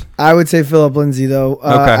 Freeman? I would say Philip Lindsay though. Okay.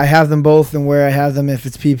 I have them both, and where I have them, if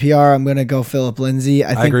it's PPR, I'm going to go Philip Lindsay.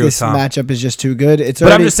 I think agree with this Tom. matchup is just too good. It's But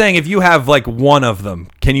I'm already, just saying, if you have like one of them,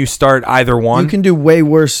 can you start either one? you can do way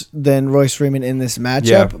worse than Royce Freeman in this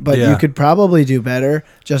matchup, Yeah. but Yeah. you could probably do better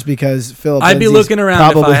just because Philip. I'd be Lindsay's looking around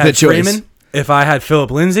if probably I the had choice. Freeman. If I had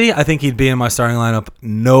Philip Lindsay, I think he'd be in my starting lineup.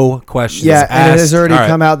 No questions Yeah, asked. and it has already All right.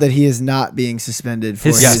 come out that he is not being suspended for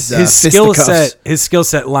his his skill fisticuffs. set. His skill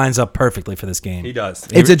set lines up perfectly for this game. He does.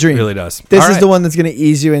 It's a dream. Really does. This All is right. the one that's going to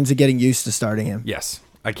ease you into getting used to starting him. Yes,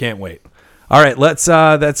 I can't wait. All right, let's.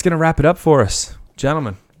 That's gonna wrap it up for us,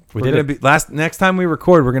 gentlemen. Next time we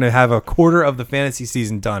record, we're gonna have a quarter of the fantasy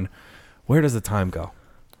season done. Where does the time go?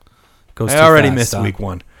 Goes I too already fast, missed Tom. week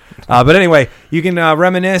 1. But anyway, you can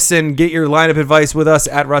reminisce and get your lineup advice with us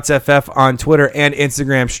at RutsFF on Twitter and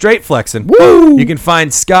Instagram. Straight flexing. Woo! You can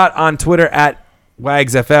find Scott on Twitter at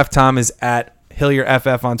WagsFF. Tom is at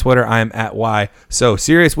HillierFF on Twitter. I am at Y. So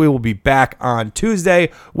serious, we will be back on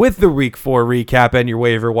Tuesday with the Week 4 recap and your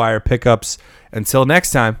waiver wire pickups. Until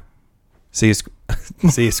next time, see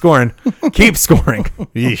you scoring. Keep scoring.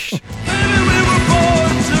 Yeesh. Baby, we were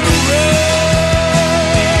born